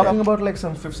were like talking that. about like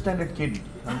some 5th standard kid.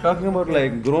 I'm talking about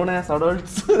like grown ass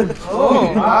adults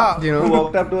You know? who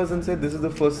walked up to us and said, this is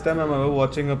the first time I'm ever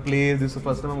watching a play, this is the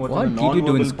first time I'm watching What a did you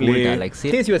do in non-verbal school? play. Like,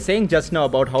 since you were saying just now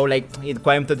about how like in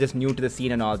Coimbatore just new to the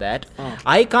scene and all that,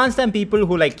 I can't stand people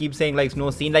who like keep saying like no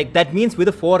scene. Like that means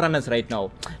we're the forerunners right now.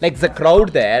 Like there's a crowd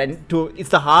there, and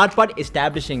it's the hard part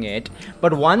establishing it.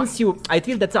 But once I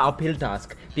feel that's an uphill task.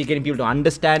 Getting people to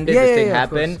understand it, this thing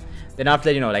happen. Then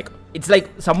after that, like it's like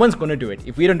someone's gonna do it.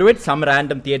 If we don't do it, some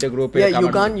random theatre group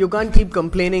will come. You can't keep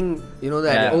complaining,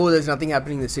 that oh, there's nothing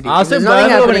happening in the city. Also, there's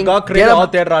nothing happening.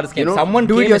 Someone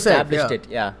do it came yourself. established it.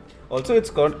 Yeah. Also,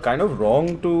 it's kind of wrong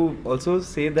to also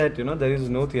say that there is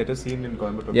no theatre scene in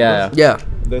Coimbatore. Yeah. Because Yeah.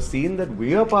 the scene that we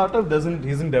are part of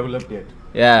isn't developed yet.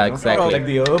 Yeah, exactly. Like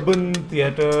the urban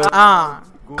theatre.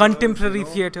 Contemporary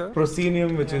theatre.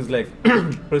 Proscenium, which is like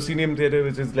proscenium theatre,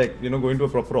 which is like going to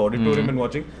a proper auditorium and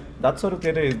watching. That sort of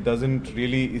theatre it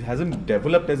hasn't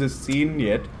developed as a scene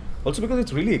yet. Also because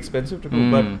it's really expensive to do.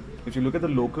 But if you look at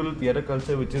the local theatre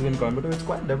culture, which is in Coimbatore, it's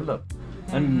quite developed.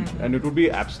 And it would be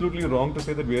absolutely wrong to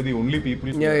say that we are the only people.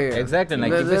 Yeah. Exactly.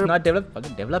 Like if it's not developed,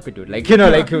 fucking develop it, dude. Like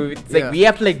like it's like we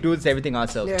have to like do this everything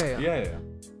ourselves. Yeah.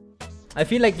 I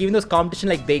feel like even those competition,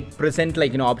 like they present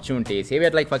like opportunities. Here we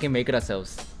had like fucking make it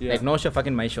ourselves. Yeah. Like no show,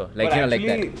 fucking my show. Like but like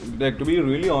that. Like to be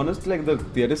really honest, like the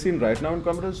theatre scene right now in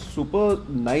Coimbatore is super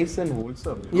nice and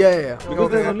wholesome. Yeah. Because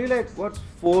there's only like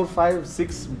 4, 5,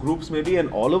 6 groups maybe,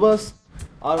 and all of us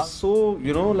are so,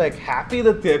 you know, like happy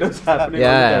that theatre's happening.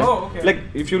 Yeah. all the time. Oh, okay. Like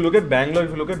if you look at Bangalore, if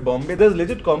you look at Bombay, there's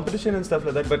legit competition and stuff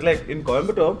like that. But like in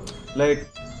Coimbatore, like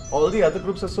all the other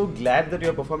groups are so glad that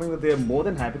you're performing that they are more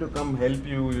than happy to come help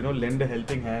you, you know, lend a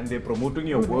helping hand. They're promoting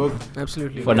your work.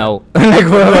 Absolutely. For now. Like,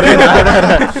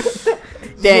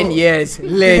 10 years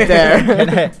later.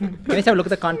 Can I have a look at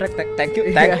the contract? Thank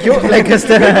you. Thank you. Like, just,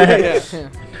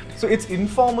 So it's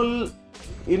informal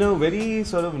in a very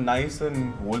sort of nice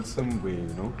and wholesome way,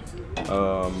 you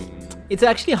know. it's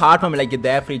actually hard for me. Like, you're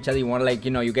there for each other. You want to, like,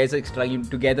 you know, you guys are struggling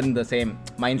together in the same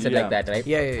mindset, Yeah. like that, right?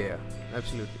 Yeah.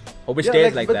 Absolutely. Hope it Yeah,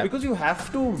 stays like but that. because you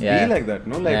have to Yeah. be like that,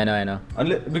 no? Like, I know.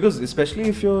 Because especially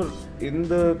if you're in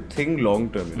the thing long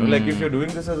term, you know, like if you're doing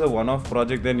this as a one-off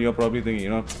project, then you're probably thinking,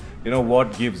 you know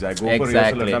what gives? I go for rehearsal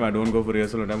Exactly. one time, I don't go for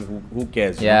rehearsal one time. Who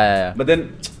cares? you Yeah, know? yeah. But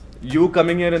then you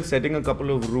coming here and setting a couple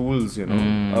of rules, you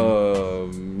know,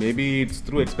 maybe it's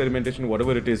through experimentation,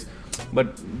 whatever it is,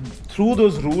 but through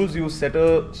those rules you set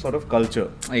a sort of culture.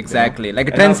 Exactly. You know? Like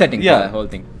a And trend now- setting for the whole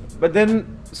thing. But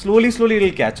then slowly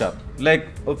it'll catch up. Like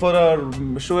for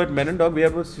our show at Men and Dog, we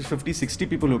had 50-60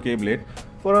 people who came late.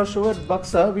 For our show at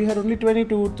Buxa, we had only 20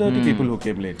 to 30 people who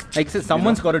came late. Like, so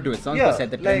someone's got to do it. Someone's got to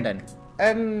set the trend.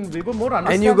 and we were more And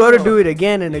understanding. you got to of- do it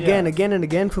again and again, Yeah. again and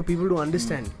again for people to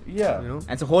understand. Yeah. You know?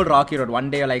 And it's a whole rocky road. One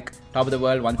day you're like top of the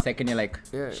world. 1 second you're like,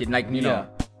 Yeah. shit, like, you know.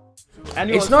 And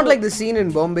you It's also- not like the scene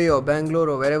in Bombay or Bangalore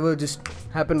or wherever just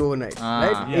happened overnight,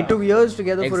 right? Yeah. It took years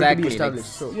together for it to Exactly, be like-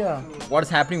 established. So Yeah. What's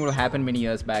happening would have happened many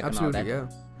years back absolutely, and all yeah.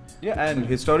 that. Yeah, and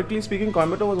historically speaking,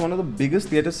 Coimbatore was one of the biggest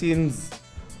theatre scenes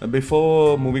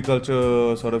before movie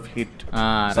culture sort of hit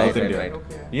Ah, South right, India. right.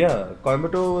 Okay. Yeah,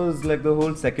 Coimbatore was like the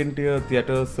whole second tier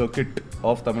theatre circuit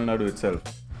of Tamil Nadu itself.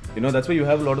 You know, that's why you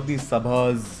have a lot of these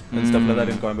sabhas and stuff like that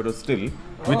in Coimbatore still,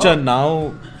 which are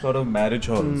now sort of marriage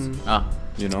halls, Ah,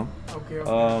 you know.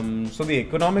 Okay. So the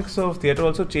economics of theatre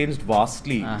also changed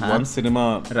vastly once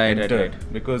cinema Right, entered,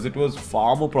 because it was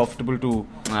far more profitable to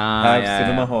Ah, have yeah,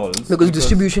 cinema yeah. halls Because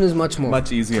distribution is much more.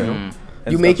 much easier.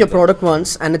 And You stuff make your like that. product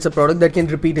once and it's a product that can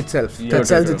repeat itself. Yeah, that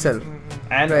sells true. itself.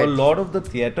 And Right. a lot of the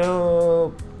theatre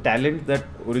talent that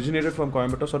originated from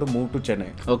Coimbatore sort of moved to Chennai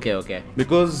okay.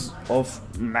 because of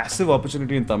massive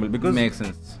opportunity in Tamil. Because Makes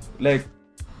sense. like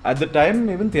at the time,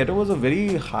 even theatre was a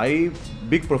very high,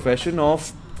 big profession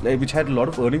of like, which had a lot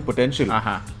of earning potential.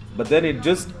 Uh-huh. But then it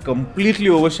just completely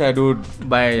overshadowed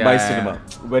By, by yeah, cinema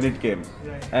when it came.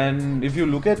 And if you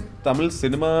look at Tamil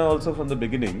cinema also from the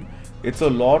beginning, it's a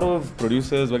lot of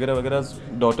producers, vagara,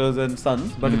 daughters and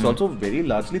sons, but it's also very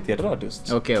largely theatre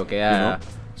artists. Okay, You yeah. know?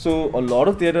 So a lot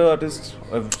of theatre artists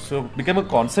have become a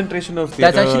concentration of theatre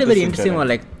That's actually a very artists in interesting Chennai. one.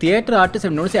 Like, theatre artists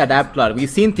have noticed they adapt a lot. We've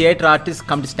seen theatre artists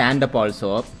come to stand up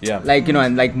also. Yeah. Like, you know,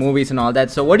 and like movies and all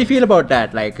that. So, what do you feel about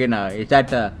that? Like, you know, is that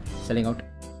selling out?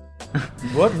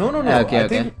 What? No. Okay, I okay.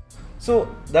 think so.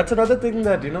 That's another thing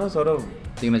that, you know, sort of.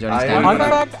 So you know, Johnny I- Stand Fun up.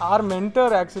 fact, our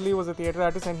mentor actually was a theatre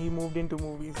artist and he moved into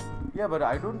movies. Yeah, but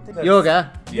I don't think.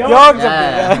 Yoga. Yeah.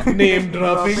 Yeah. Name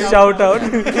dropping. Shout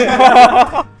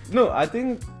out. No, I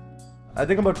think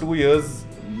about 2 years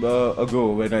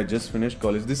ago when I just finished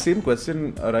college, this same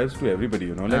question arrives to everybody,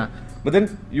 you know. Like, but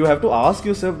then you have to ask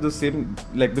yourself the same.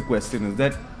 Like the question is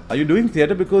that: are you doing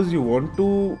theatre because you want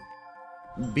to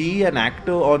be an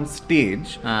actor on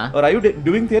stage, or are you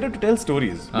doing theatre to tell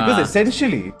stories? Because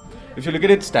essentially, if you look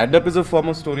at it, stand-up is a form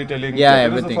of storytelling. Yeah, theatre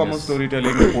is a everything form is. of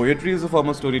storytelling. Poetry is a form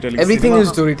of storytelling. Everything cinema- is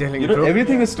storytelling, You know, bro.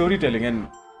 everything is storytelling, and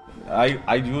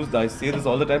I say this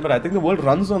all the time, but I think the world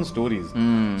runs on stories.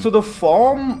 So the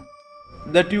form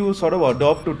that you sort of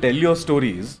adopt to tell your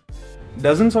stories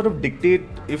doesn't sort of dictate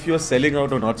if you're selling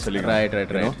out or not selling Right, out. right,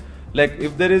 you right. know? Like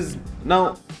if there is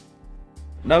now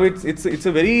it's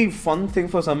a very fun thing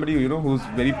for somebody, you know, who's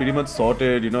very pretty much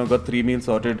sorted, you know, got 3 meals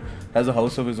sorted, has a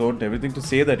house of his own, everything, to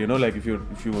say that, you know, like if you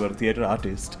were a theatre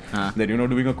artist, then, you know,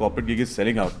 doing a corporate gig is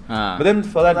selling out. But then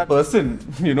for that person,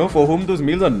 you know, for whom those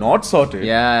meals are not sorted,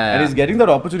 Yeah. and is getting that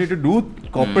opportunity to do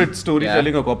corporate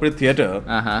storytelling or corporate theatre,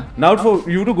 Uh-huh. now for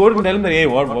you to go and tell him that, hey,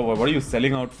 what are you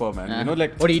selling out for, man? You know,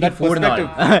 like What do you eat that food and all?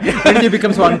 perspective. Then you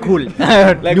become so uncool.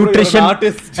 Like Nutrition. you're an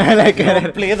artist, Like, you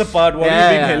know, play the part. What are you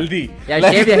being healthy?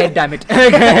 Yeah, shave your head, damn it.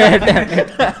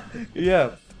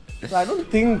 Yeah. So I don't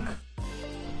think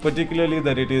particularly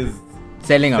that it is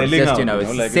Selling out, Selling just, out, you know, you know,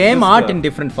 it's like, it's same just, art in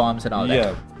different forms and all that.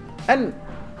 yeah. And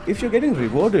if you're getting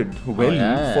rewarded well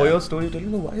yeah, for yeah. your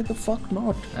storytelling, why the fuck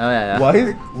not? Oh, yeah.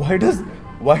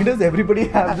 Why does everybody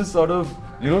have this sort of,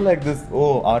 you know, like this,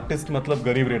 artist matlab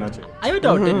garib rehna chahiye? I have a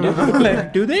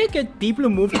doubt. Do they get people who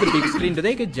move to the big screen? Do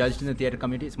they get judged in the theatre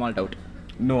community? Small doubt.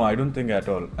 No, I don't think at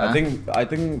all. I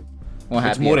think More It's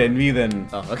happier. more envy than.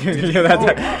 Oh, okay.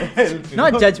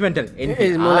 Not judgmental. Envy.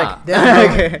 It's more like,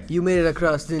 okay. you made it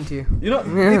across, didn't you? You know,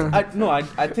 I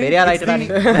think. Periyar it's Rani.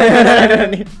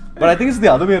 But I think it's the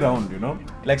other way around, you know.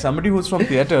 Like somebody who's from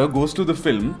theatre goes to the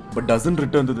film but doesn't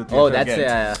return to the theatre. Oh, that's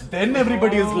again. Then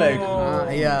everybody is like,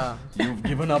 Yeah. you've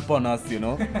given up on us, you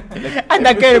know. Like, And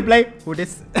that guy reply, who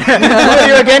this? Who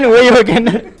are you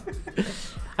again?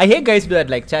 I hate guys do that,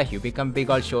 like, Cha, you become big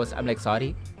all shows. I'm like,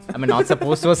 sorry. I'm not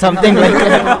supposed to or something. Like,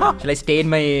 shall I stay in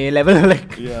my level?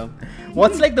 Like, yeah.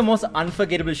 what's like the most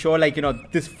unforgettable show? Like, you know,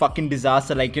 this fucking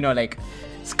disaster. Like, you know, like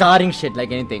scarring shit.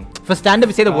 Like anything. For stand-up,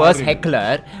 we say the worst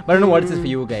heckler. But I don't know what is this for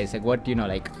you guys. Like, what, you know,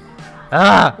 like.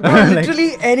 Like,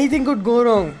 Literally anything could go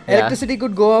wrong. Yeah. Electricity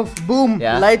could go off. Boom.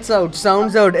 Yeah. Lights out.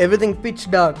 Sounds out. Everything pitch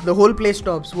dark. The whole place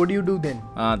stops. What do you do then?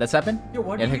 that's happened?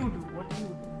 What do you do?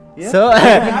 So,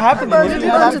 There's a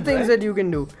bunch of things that you can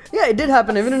do. Yeah, it did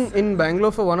happen. Even in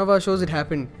Bangalore for one of our shows, it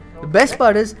happened. The best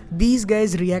part is these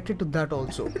guys reacted to that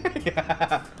also.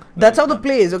 That's how the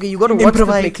play is. Okay, you got to watch the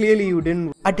play. Clearly, you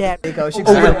didn't adapt. Like,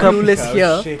 clueless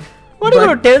here. what are you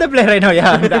going to tell the play right now?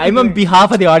 Yeah, I'm on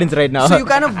behalf of the audience right now. So you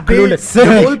kind of build Clueless.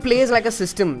 the whole play is like a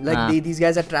system. Like these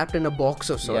guys are trapped in a box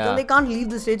or so, Yeah. and they can't leave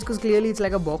the stage because clearly it's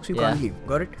like a box you Yeah. can't leave.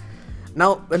 Got it?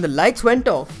 Now when the lights went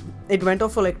off, it went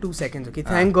off for like 2 seconds. Okay,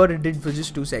 thank God it did for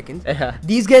just 2 seconds. Yeah.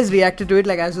 These guys reacted to it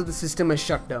like as though the system is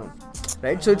shut down,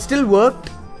 right? So it still worked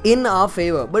in our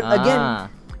favor. But again,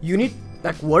 you need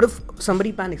like, what if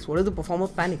somebody panics? What if the performer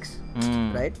panics?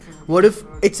 Right? What if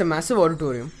it's a massive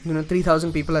auditorium? You know,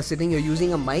 3,000 people are sitting. You're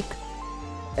using a mic.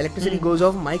 Electricity goes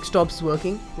off. Mic stops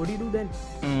working. What do you do then?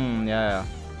 Yeah.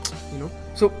 You know.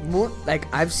 So more like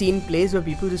I've seen plays where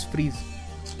people just freeze.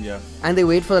 Yeah. And they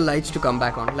wait for the lights to come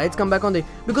back on. Lights come back on,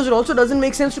 because it also doesn't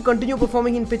make sense to continue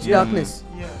performing in pitch darkness.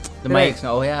 The Right. mics.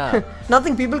 Oh yeah.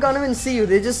 Nothing. People can't even see you.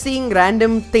 They're just seeing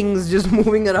random things just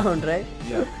moving around, right?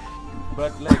 Yeah.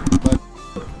 But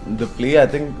the play, I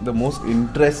think the most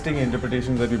interesting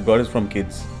interpretations that we've got is from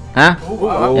kids. Huh?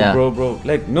 Oh, Yeah. bro.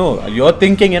 Like, no, you're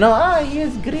thinking, he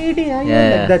is greedy, Yeah.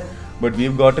 like that. But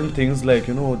we've gotten things like,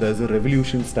 there's a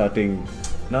revolution starting.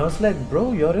 Now it's like,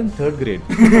 bro, you're in 3rd grade.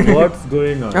 What's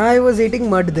going on? I was eating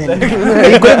mud then.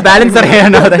 You couldn't balance her hair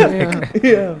now. Then.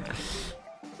 Yeah.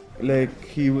 Like,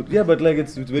 but like,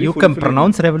 it's very You can fulfilling.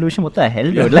 pronounce revolution. What the hell,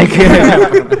 dude? Like.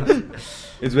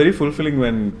 It's very fulfilling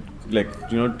when, like,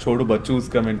 Chodu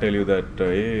Bachus come and tell you that,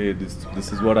 hey,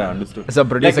 this is what I understood. So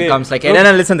producer Like, comes like, and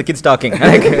then listen, the kids talking.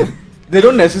 Like, they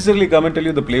don't necessarily come and tell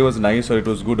you the play was nice or it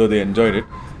was good or they enjoyed it,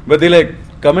 but they like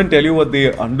come and tell you what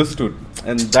they understood,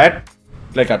 and that,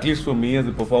 like, at least for me as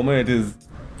a performer,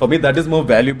 for me that is more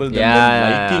valuable than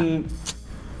them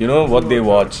liking, what they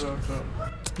watch.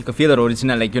 you can feel the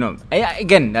original, like,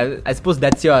 I suppose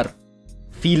that's your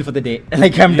feel for the day.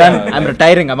 Like, I'm done. I'm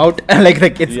retiring. I'm out. Like the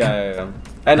kids. Yeah.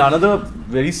 And another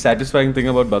very satisfying thing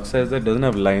about Buxa is that it doesn't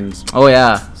have lines. Oh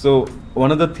yeah. So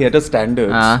one of the theatre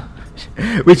standards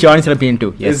Which audience have been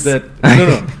to? Yes.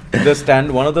 is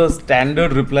that one of the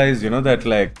standard replies, that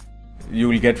like you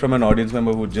will get from an audience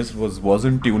member who just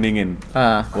wasn't tuning in,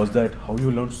 was that how you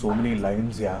learned so many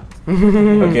lines,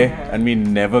 okay, and we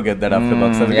never get that after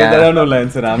Buxa because there are no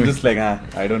lines, and I'm just like,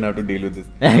 I don't have to deal with this.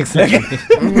 Exactly.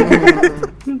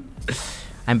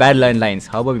 I'm bad learn lines.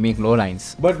 How about we make low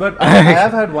lines? But I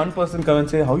have had one person come and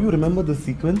say, how you remember the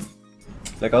sequence?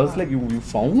 Like, I was like, you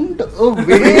found a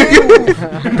way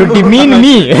To demean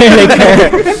me.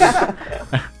 Like,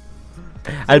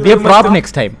 I'll be a prop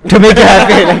next time to make you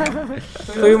happy. Like,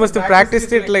 So you must have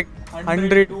practiced it like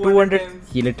 100, 200.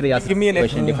 he literally asked Give me a an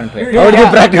question different way. Yeah. How do you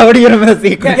practice? How do you remember the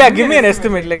sequence? Yeah, give me an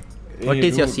estimate. Like, What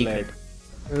is your dude, secret?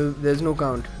 There's no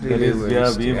count. There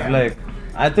is, we've like,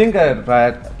 I think at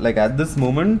this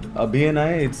moment, Abhi and I,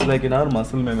 it's like in our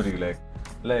muscle memory, like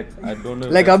I don't know.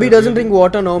 if Like that's Abhi a doesn't really- drink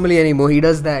water normally anymore. He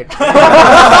does that.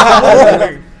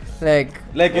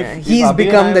 like if he's Abhi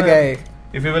become and I the were- guy.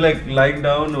 If we were like lying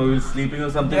down or we were sleeping or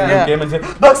something, Yeah. and he came and said,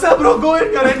 Buxa bro, go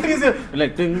in, your entry is here. We're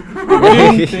like, ting,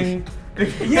 ting, ting.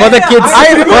 For the kids.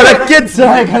 For the kids. so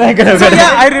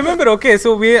yeah, I remember. Okay,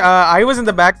 so I was in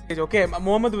the backstage. Okay,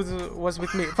 Mohammed was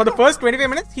with me for the first 25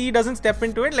 minutes. He doesn't step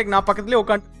into it. Like na pakatle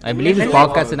okan. I believe this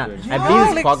podcast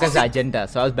like- podcast agenda.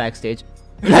 So I was backstage.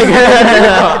 Like,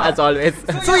 as always.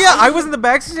 So yeah, I was in the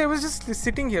backstage. I was just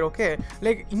sitting here. Okay,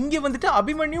 like inge vandita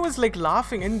Abhimanyu was like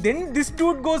laughing, and then this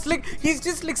dude goes like he's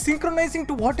just like synchronizing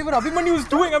to whatever Abhimanyu is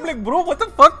doing. I'm like, bro, what the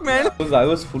fuck, man? Because I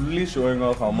was fully showing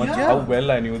off how well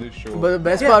I knew this show. But the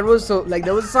best part was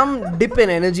there was some dip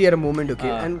in energy at a moment. Okay,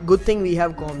 and good thing we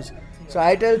have comms. So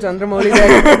I tell Chandramouli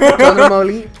that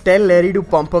Chandramouli, tell Larry to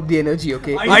pump up the energy,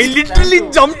 okay? I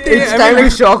literally jumped in. It's time to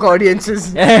shock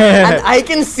audiences. And I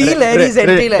can see Larry's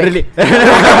entry like. Really.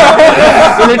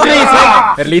 Literally, it's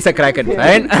like release a Kraken,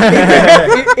 right?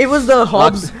 It was the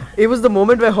Hobbs. It was the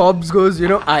moment where Hobbs goes,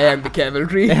 I am the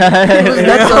cavalry. It was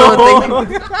that sort of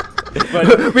thing.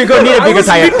 We're gonna need a bigger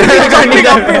tire. Jumping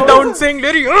up and down saying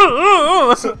Larry.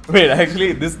 Wait,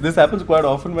 actually, this happens quite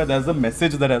often where there's a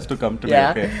message that has to come to me.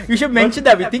 Okay. You should mention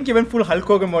that. We think you went full Hulk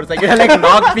Hogan mode. It's like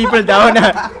knock people down.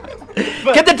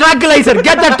 Get the tranquilizer!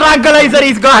 Get the tranquilizer!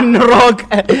 He's gone rogue.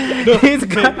 He's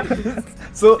gone.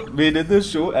 So we did this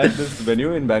show at this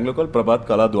venue in Bangalore called Prabhat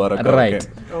Kala Dwaraka. Right.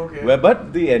 Okay.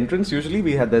 But the entrance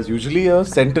there's usually a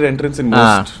center entrance in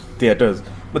most theaters.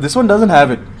 But this one doesn't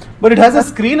have it. But it has a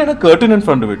screen and a curtain in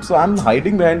front of it. So I'm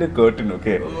hiding behind a curtain,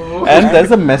 okay? And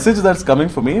there's a message that's coming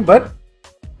for me, but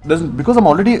because I'm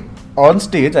already on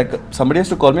stage, somebody has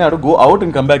to call me. I have to go out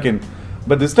and come back in.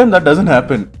 But this time that doesn't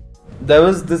happen. There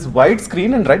was this white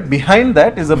screen, and right behind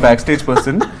that is a backstage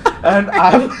person. And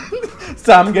I'm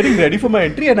getting ready for my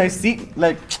entry, and I see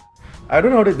I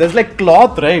don't know, there's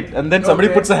cloth, right? And then somebody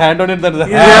puts a hand on it, then there's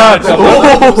a hand.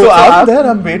 So I'm there,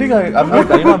 I'm waiting,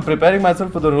 I'm preparing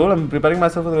myself for the role, I'm preparing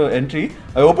myself for the entry.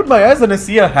 I open my eyes and I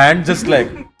see a hand just like...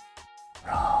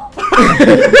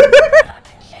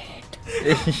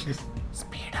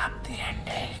 Speed up the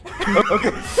ending.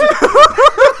 Okay.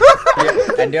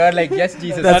 And you're like, yes,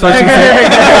 Jesus. That's what she said.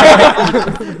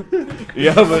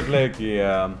 Yeah, but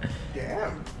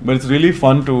but it's really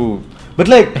fun to... But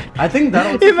I think that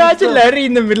also... Imagine Larry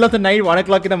in the middle of the night, 1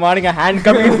 o'clock in the morning, a hand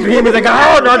coming in screen, he's like,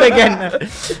 oh, not again.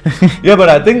 Yeah, but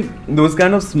I think those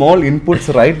kind of small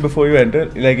inputs right before you enter,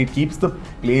 it keeps the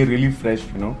play really fresh,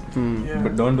 Yeah.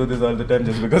 But don't do this all the time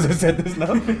just because I said this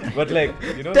now. But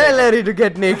Tell Larry to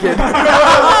get naked.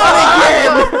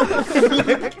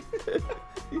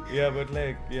 Yeah, but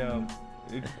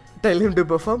Tell him to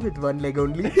perform with one leg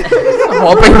only.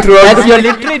 Hopping through. As you're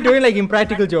literally doing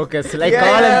impractical jokers. Call and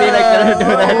be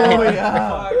do that.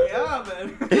 Yeah,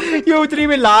 man. You three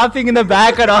were laughing in the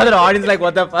back and all the audience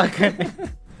what the fuck?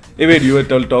 Hey, wait, you were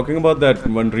talking about that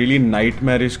one really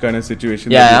nightmarish kind of situation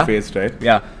Yeah, that yeah. you faced, right?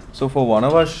 Yeah. So for one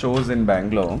of our shows in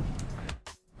Bangalore,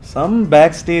 some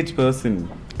backstage person,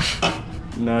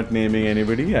 not naming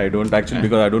anybody, I don't actually,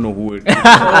 because I don't know who it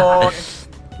is,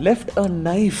 left a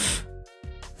knife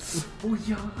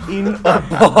in a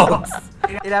box.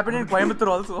 It happened in Coimbatore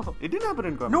also. It didn't happen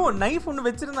in Coimbatore. No, knife ஒன்னு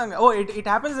வெச்சிருந்தாங்க. Oh, it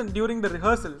happens during the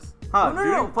rehearsals.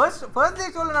 No. First day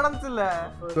show la nadandilla.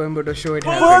 Coimbatore show it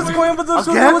First happened. Coimbatore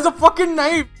show there was a fucking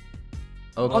knife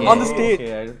Okay. on the stage.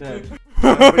 Okay, I didn't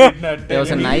have There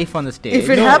was a knife on the stage. If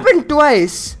it happened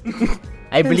twice,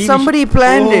 I believe somebody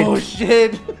planned it. Oh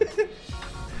shit.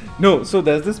 No, so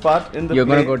there's this part in the you're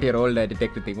play. gonna go to your old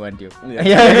detective thing, weren't you?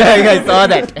 Yeah. I saw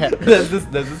that. there's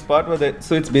this part where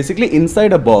so it's basically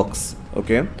inside a box,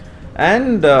 okay?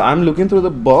 And I'm looking through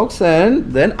the box,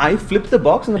 and then I flip the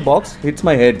box, and the box hits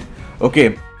my head. Okay.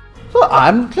 So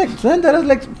I'm then there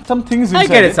is some things inside.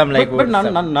 I get it, some but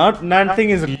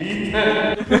nothing is.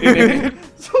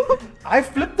 So I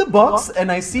flip the box, and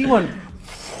I see one.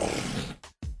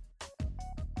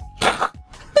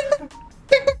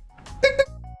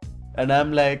 And I'm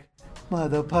like,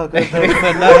 motherfucker.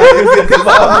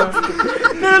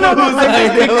 No.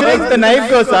 The knife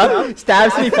goes up,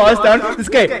 stabs me, falls down. This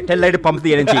guy, tell Larry to pump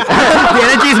the energy. The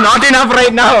energy is not enough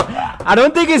right now. I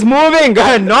don't think he's moving.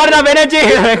 Not enough energy.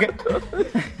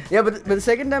 Yeah, but the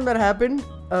second time that happened,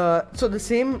 so the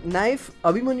same knife,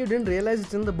 Abhimanyu didn't realize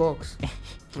it's in the box.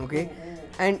 Okay?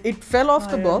 And it fell off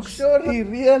the box. Sure, he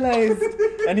realized.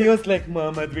 And he was like,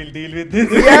 Mohammed, we'll deal with this.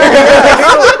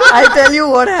 I tell you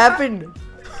what happened.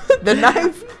 The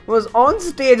knife was on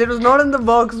stage. It was not in the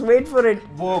box. Wait for it.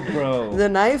 Whoa, bro. The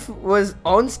knife was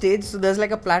on stage, so there's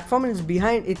a platform and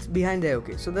it's behind there,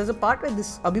 okay. So there's a part where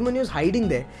this Abhimanyu is hiding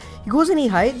there. He goes and he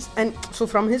hides, and so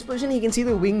from his position he can see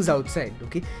the wings outside,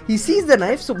 okay. He sees the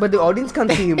knife, but the audience can't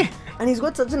see him. And he's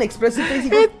got such an expressive face, he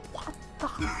goes, what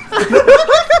the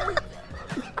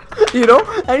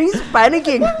and he's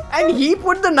panicking, and he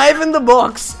put the knife in the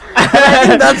box. And I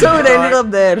think that's how it ended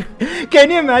up there. Can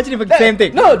you imagine if it's the same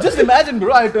thing? No, just imagine,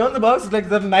 bro. I turn the box, it's like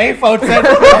the knife outside.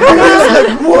 The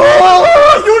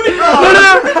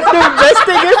best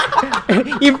thing is,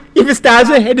 if he stabs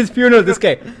my head, his funeral, this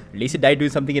guy, at least he died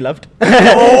doing something he loved.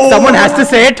 Someone has to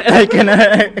say it.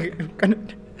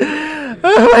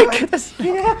 Oh my goodness.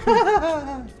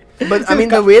 But I mean,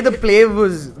 the way the play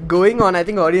was going on, I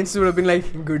think audiences would have been like,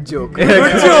 good joke.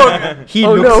 Good joke. He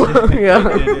Oh looks. no. Yeah.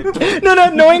 No,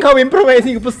 knowing how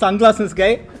improvising, you put sunglasses,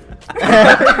 guy.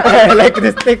 Like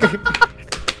this thing.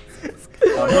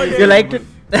 You liked it?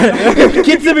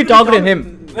 Kids will be talking to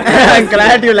him. I'm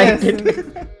glad you liked it.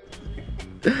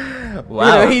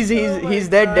 Wow. You know, he's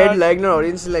that dead like no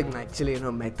audience is like actually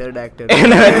method actor.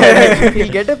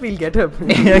 he'll get up.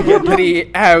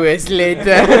 3 hours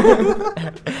later.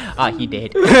 He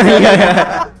did.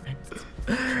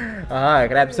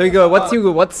 Crap. So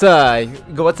what's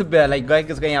like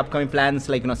going upcoming plans,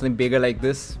 like something bigger like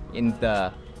this in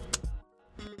the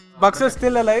Bucks are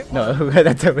still alive? No,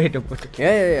 that's a way to put it.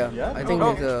 Yeah. I think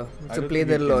it's a play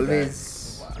that'll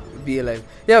always be alive.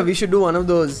 Yeah, we should do one of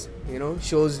those,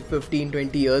 shows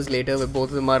 15-20 years later where both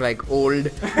of them are like old,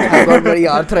 have got very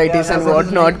arthritis and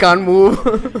whatnot, can't move.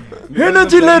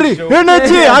 Energy, Larry!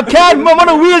 Energy! I can't move on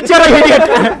a wheelchair, idiot!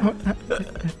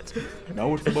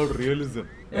 Now it's about realism.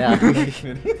 Yeah.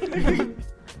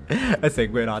 A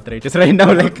segue in arthritis right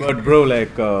now, like. But bro,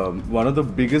 like one of the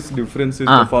biggest differences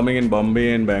performing in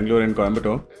Bombay and Bangalore and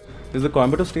Coimbatore is the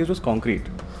Coimbatore stage was concrete.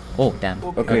 Oh damn.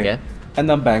 Okay. And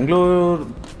the Bangalore,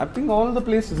 I think all the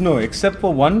places, no, except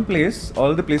for one place,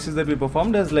 all the places that we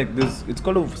performed as like this, it's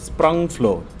called a sprung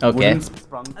floor. Okay.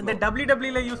 Sprung floor. The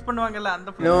WWE la use பண்ணுவாங்கல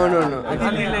அந்த No.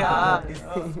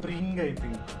 Spring, I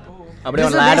think. This This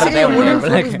is basically a wooden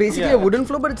floor. It's basically a wooden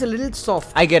floor, but it's a little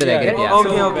soft. I get it, yeah.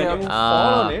 Okay. When you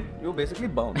fall on it, you basically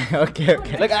bounce. Okay.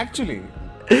 Like actually.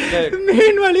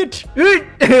 Meanwhile, These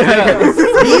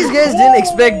guys didn't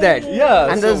expect that. Yeah,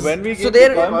 And so when we get to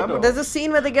Coimbatore- there's a scene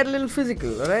where they get a little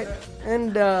physical, alright?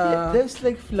 And There's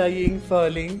like flying,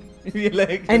 falling.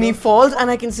 Like, and he falls, and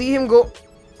I can see him go.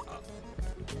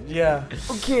 yeah.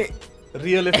 Okay.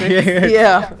 Real effect.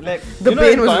 Yeah. Like The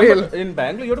pain was real. In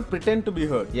Bangalore, you have to pretend to be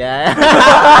hurt. Yeah.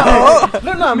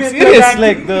 No, I'm serious.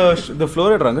 Like the floor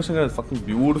at Rangashankar is fucking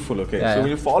beautiful. Okay, Yeah, so yeah.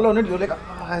 when you fall on it, you're like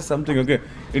something. Okay,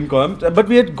 in Coimbatore, but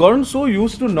we had gotten so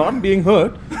used to not being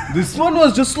hurt. This one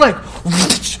was just like,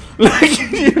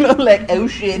 like oh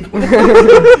shit.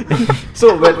 So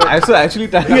so actually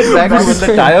tying it back to when the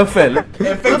tire fell.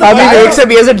 Abhi wakes up,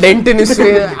 he has a dent in his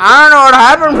face. I don't know what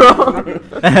happened, bro.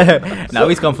 Now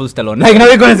he's come full Stallone. Like now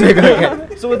we're going to speak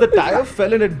again. So when the tire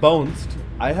fell and it bounced,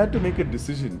 I had to make a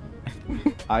decision.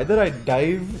 Either I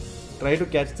dive, try to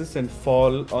catch this and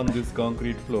fall on this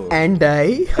concrete floor And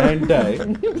die.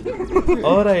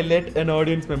 or I let an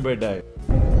audience member die.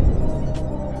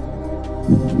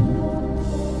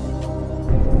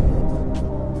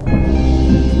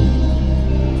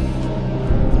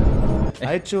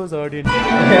 I chose audience.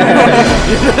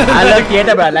 I love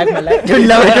theatre, but I like my life. Don't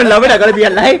love it. I gotta be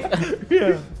alive.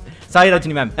 Yeah. Sorry,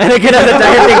 Rajini ma'am. Get out the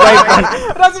tire thing quite fun.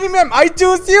 Rajini ma'am, I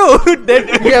choose you.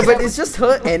 Yeah, but it's just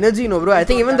her energy, bro. I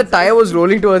think even the tire was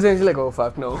rolling towards her and she's like, oh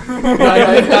fuck no.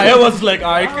 The tire was like,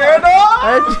 I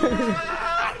cannot.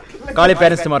 Call your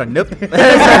parents tomorrow. Nope. It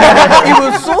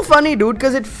was so funny, dude,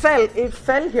 because it fell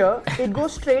here, it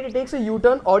goes straight, it takes a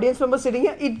U-turn, audience member sitting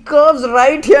here, it curves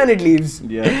right here and it leaves.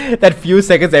 Yeah. That few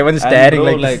seconds everyone's staring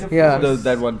bro, like Yeah.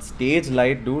 that one stage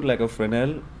light, dude, like a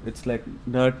Fresnel, it's like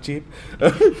nerd cheap,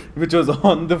 which was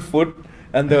on the foot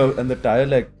and the tire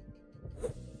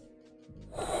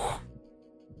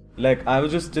like I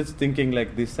was just thinking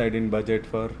like this I didn't budget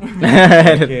for.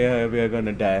 Okay, we are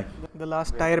gonna die. The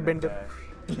last tire bender.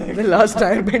 The last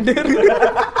tire bender.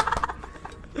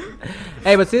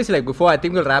 Hey, but seriously, like before I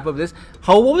think we'll wrap up this,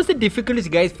 what was the difficulties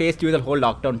you guys faced during the whole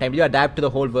lockdown time? Did you adapt to the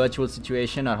whole virtual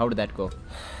situation, or how did that go?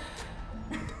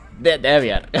 There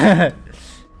we are.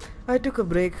 I took a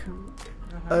break.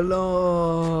 A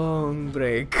long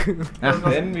break.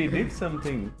 Then we did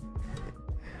something.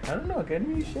 I don't know, can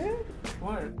we share?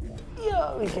 What?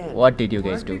 Yeah, we can. What did you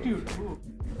guys do?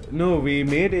 No, we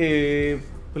made a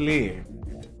play.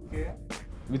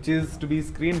 Which is to be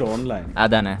screened online.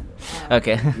 Adana.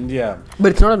 Okay. Yeah.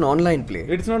 But it's not an online play.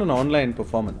 It's not an online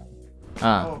performance.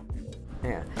 Yeah.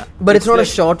 But it's not a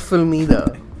short film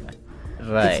either.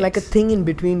 Right. It's like a thing in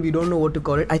between. We don't know what to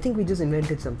call it. I think we just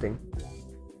invented something.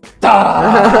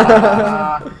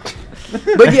 But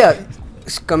yeah,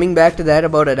 coming back to that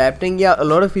about adapting, yeah, a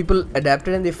lot of people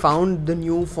adapted and they found the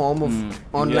new form of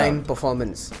online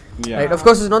performance. Yeah. Right? Of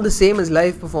course, it's not the same as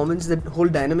live performance. The whole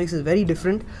dynamics is very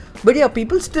different. But yeah,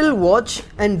 people still watch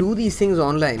and do these things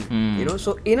online.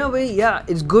 So in a way, yeah,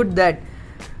 it's good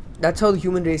that's how the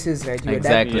human race is, right? You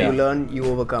Exactly. adapt, you learn, you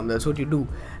overcome. That's what you do.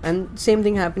 And same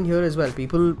thing happened here as well.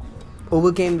 People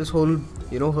overcame this whole,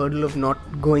 hurdle of not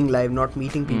going live, not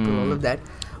meeting people, all of that.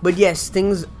 But yes,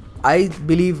 things I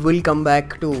believe will come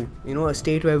back to, a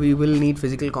state where we will need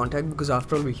physical contact because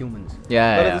after all we're humans.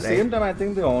 Yeah. But at the same time, I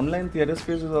think the online theatre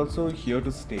space is also here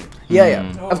to stay. Yeah.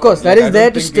 Of course, that I is don't there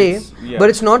to think stay. it's- yeah.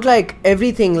 But it's not like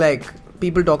everything like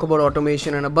people talk about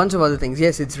automation and a bunch of other things.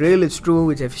 Yes, it's real, it's true,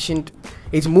 it's efficient,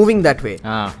 it's moving that way.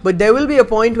 But there will be a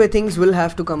point where things will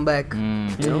have to come back.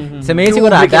 You know, it's amazing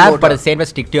when adapt, but at the same time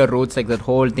stick to your roots, like that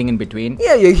whole thing in between.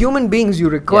 Yeah, you're human beings. You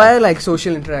require like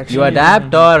social interaction. You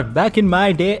adapt, or back in my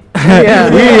day, Yeah.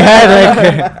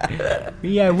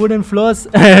 we had wooden floors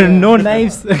and no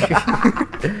knives.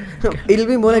 It'll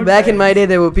be more like back in my day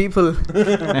there were people.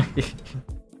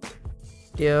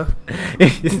 Yeah.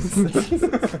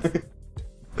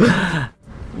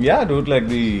 Yeah, dude, like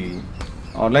the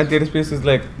online theatre space is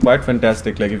like quite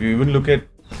fantastic. Like if you even look at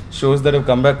shows that have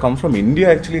come from India,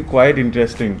 actually quite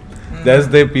interesting.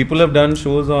 People have done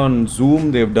shows on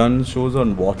Zoom, they've done shows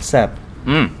on WhatsApp.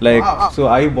 So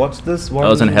I watched this one. I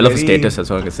was on hell of a status,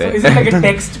 that's all I can say. So is it like a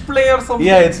text play or something?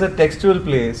 Yeah, it's a textual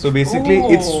play. So basically,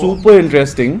 it's super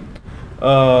interesting.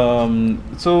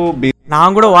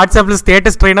 நான் கூட வாட்ஸ்அப்ல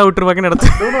status ட்ரெயினா விட்டுருவாங்கன்னு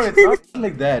நினைச்சேன். No, it's not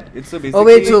like that. It's a basically. Oh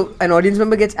wait, so an audience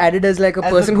member gets added as like a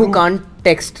person who can't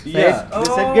text, Yeah. right?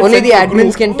 They said get Only sent the to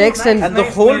admins group. can text and And the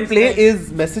whole play is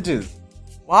messages.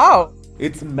 Wow.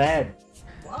 It's mad.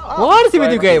 What is it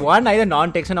with you guys? One either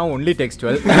non-textual, now only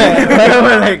textual.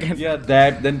 Like, Yeah,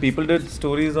 that. Then people did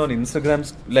stories on Instagram.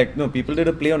 People did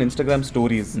a play on Instagram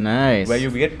stories. nice. Where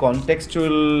you get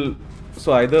contextual.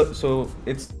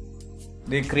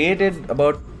 They created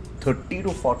about 30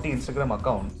 to 40 Instagram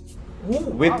accounts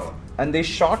and they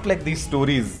shot like these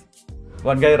stories.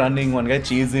 One guy running, one guy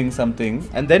chasing something,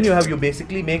 and then you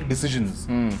basically make decisions.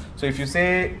 So if you say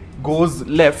goes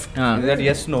left, is that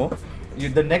yes, no?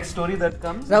 The next story that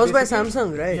comes. that was by basically- Samsung,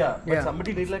 right? Yeah, but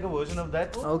somebody did like a version of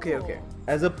that Okay.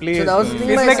 as a play. So that was the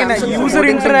thing It's by like a Samsung user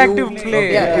promoting some interactive new- play.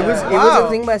 Yeah, it was Wow. a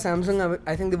thing by Samsung.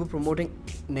 I think they were promoting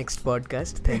next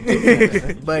podcast. Thank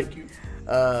you. But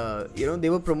they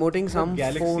were promoting some phone.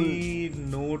 Galaxy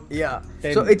Note. Yeah.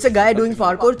 10. So it's a guy doing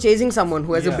parkour chasing someone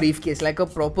who has a briefcase, like a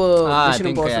proper I Mission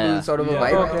think, Impossible yeah. sort of a Yeah.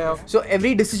 vibe. Okay. So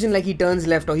every decision, like he turns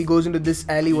left or he goes into this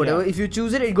alley, whatever. If you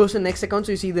choose it, it goes to the next account,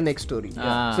 so you see the next story.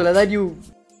 So like that you.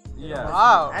 Yeah.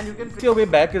 Wow. And you can see your way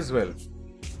back as well.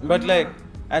 But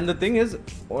and the thing is,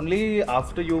 only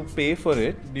after you pay for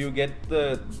it do you get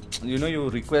you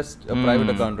request a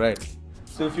private account, right?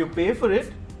 So if you pay for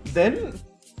it, then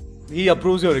he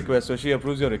approves your request or she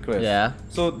approves your request. Yeah.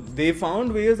 So they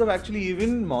found ways of actually even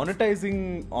monetizing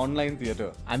online theatre.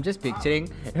 I'm just picturing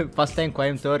first time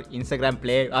Coimbatore Instagram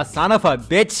play. Son of a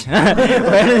bitch.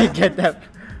 Where did you get that?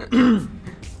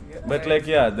 But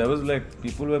there was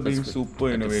people were being super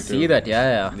innovative. See that?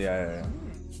 Yeah. Yeah.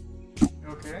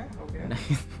 Okay.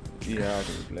 Yeah,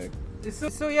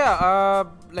 dude, So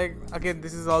again,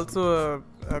 this is also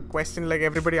a question like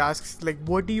everybody asks, like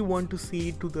what do you want to say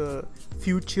to the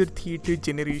future theatre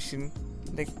generation?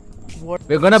 Like what?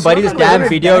 We're gonna bury this damn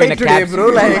video in a today, capsule. bro.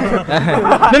 Like,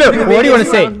 No. What do you want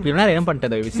to say? We're not even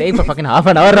pantado. We say for fucking half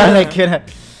an hour. Like,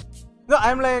 No,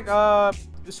 I'm like,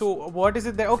 so what is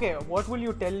it that, okay, what will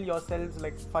you tell yourselves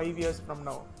like 5 years from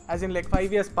now? As in like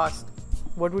 5 years past,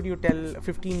 what would you tell a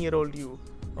 15-year-old you?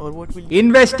 Or what will you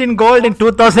invest in gold in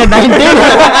 2019.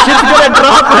 Shit's gonna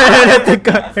drop.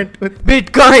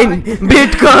 Bitcoin.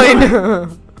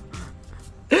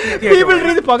 People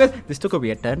read the podcast. This took a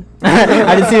weird turn.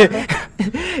 I see.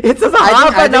 It's just a I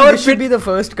half think an hour. this should be the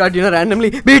first cut,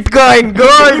 randomly. Bitcoin,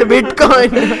 gold, Bitcoin.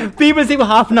 People see for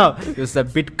half now. It's a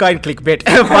Bitcoin clickbait.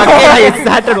 Fuck yeah, I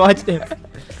sat and watched it.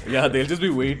 Yeah, they'll just be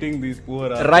waiting, these poor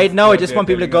artists. Right now, I that just they're want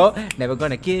people to telling go, never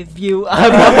gonna give you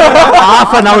up.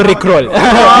 Half an hour rickroll.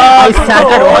 I sat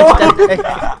and watched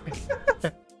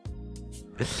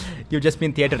it. You've just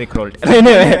been theatre rickrolled.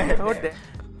 Anyway.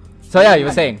 So yeah, you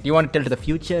were saying, do you want to tell to the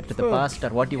future, to the past, or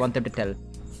what do you want them to tell?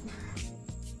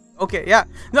 Okay, yeah.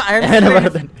 No, I'm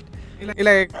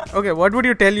like, okay, what would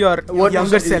you tell your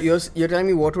younger self? You're telling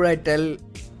me what would I tell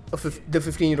the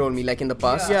 15-year-old me, like in the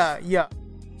past? Yeah.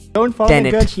 Don't fall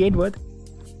Tenet. in girl, she ain't worth.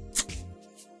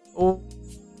 Oh,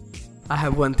 I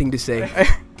have one thing to say.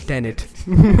 Tenet.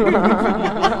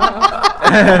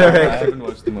 I haven't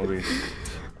watched the movie.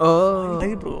 Oh.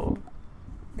 hey bro,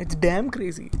 it's damn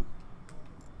crazy.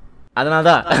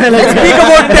 Let's speak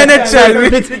about Tenet, shall we?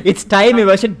 It's time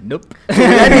version. Nope.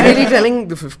 Will I be really telling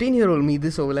the 15-year-old me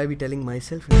this, or will I be telling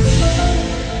myself?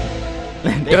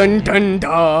 Dun dun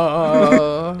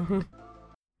da.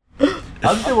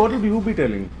 Aditya, what would you be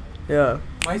telling? Yeah.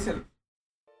 Myself.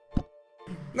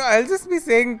 No, I'll just be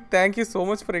saying thank you so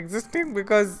much for existing,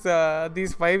 because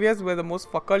these 5 years were the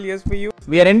most fuck all years for you.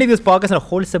 We are ending this podcast on a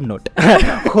wholesome note.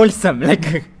 Wholesome,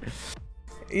 like.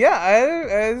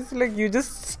 Yeah, it's like you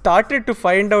just started to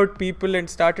find out people and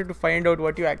started to find out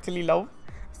what you actually love.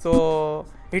 So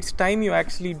it's time you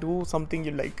actually do something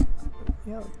you like.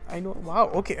 Yeah, I know. Wow.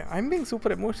 Okay, I'm being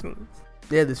super emotional.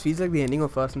 Yeah, this feels like the ending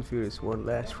of Fast and Furious. One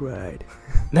last ride.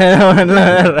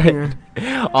 Right.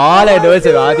 All I know is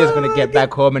that Aditya is gonna get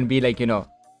back home and be like,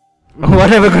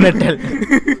 what am I gonna tell?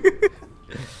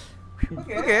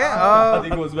 Okay. Adi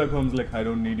goes back home, like, I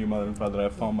don't need you, mother and father. I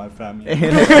found my family.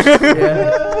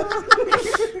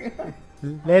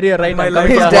 Where you're right. My now, life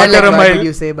come is here. dead. Dad, like, Water a why mile. did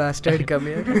you say bastard? Come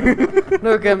here.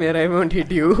 No, come here. I won't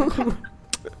hit you.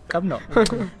 Come now.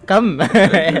 Come.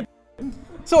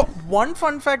 So one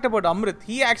fun fact about Amrit,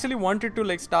 he actually wanted to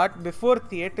like start before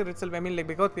theater itself. I mean, like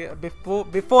because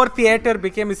before theater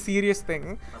became a serious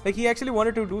thing, like he actually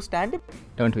wanted to do stand-up.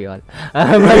 Don't we all?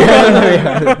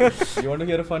 You want to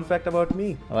hear a fun fact about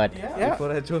me? What? Yeah.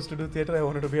 Before I chose to do theatre, I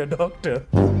wanted to be a doctor.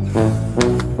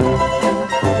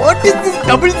 What is this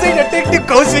double-sided detective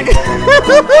Kaushik?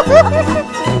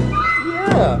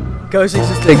 Yeah. Kaushik's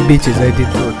just like bitches. I did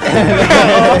both.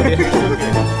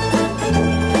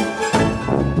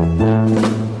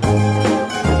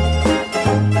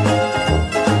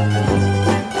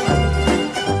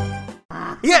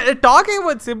 Yeah, talking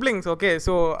about siblings. Okay,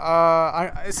 so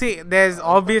see, there's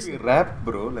obviously Rap,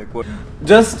 bro. Like what?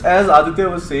 Just as Aditya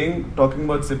was saying, talking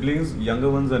about siblings, younger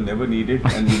ones are never needed,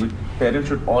 and parents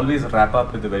should always wrap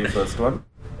up with the very first one.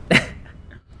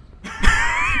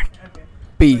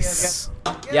 Peace.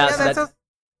 Yeah, so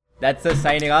that's us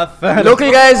signing off.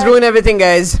 Local guys ruin everything,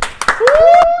 guys.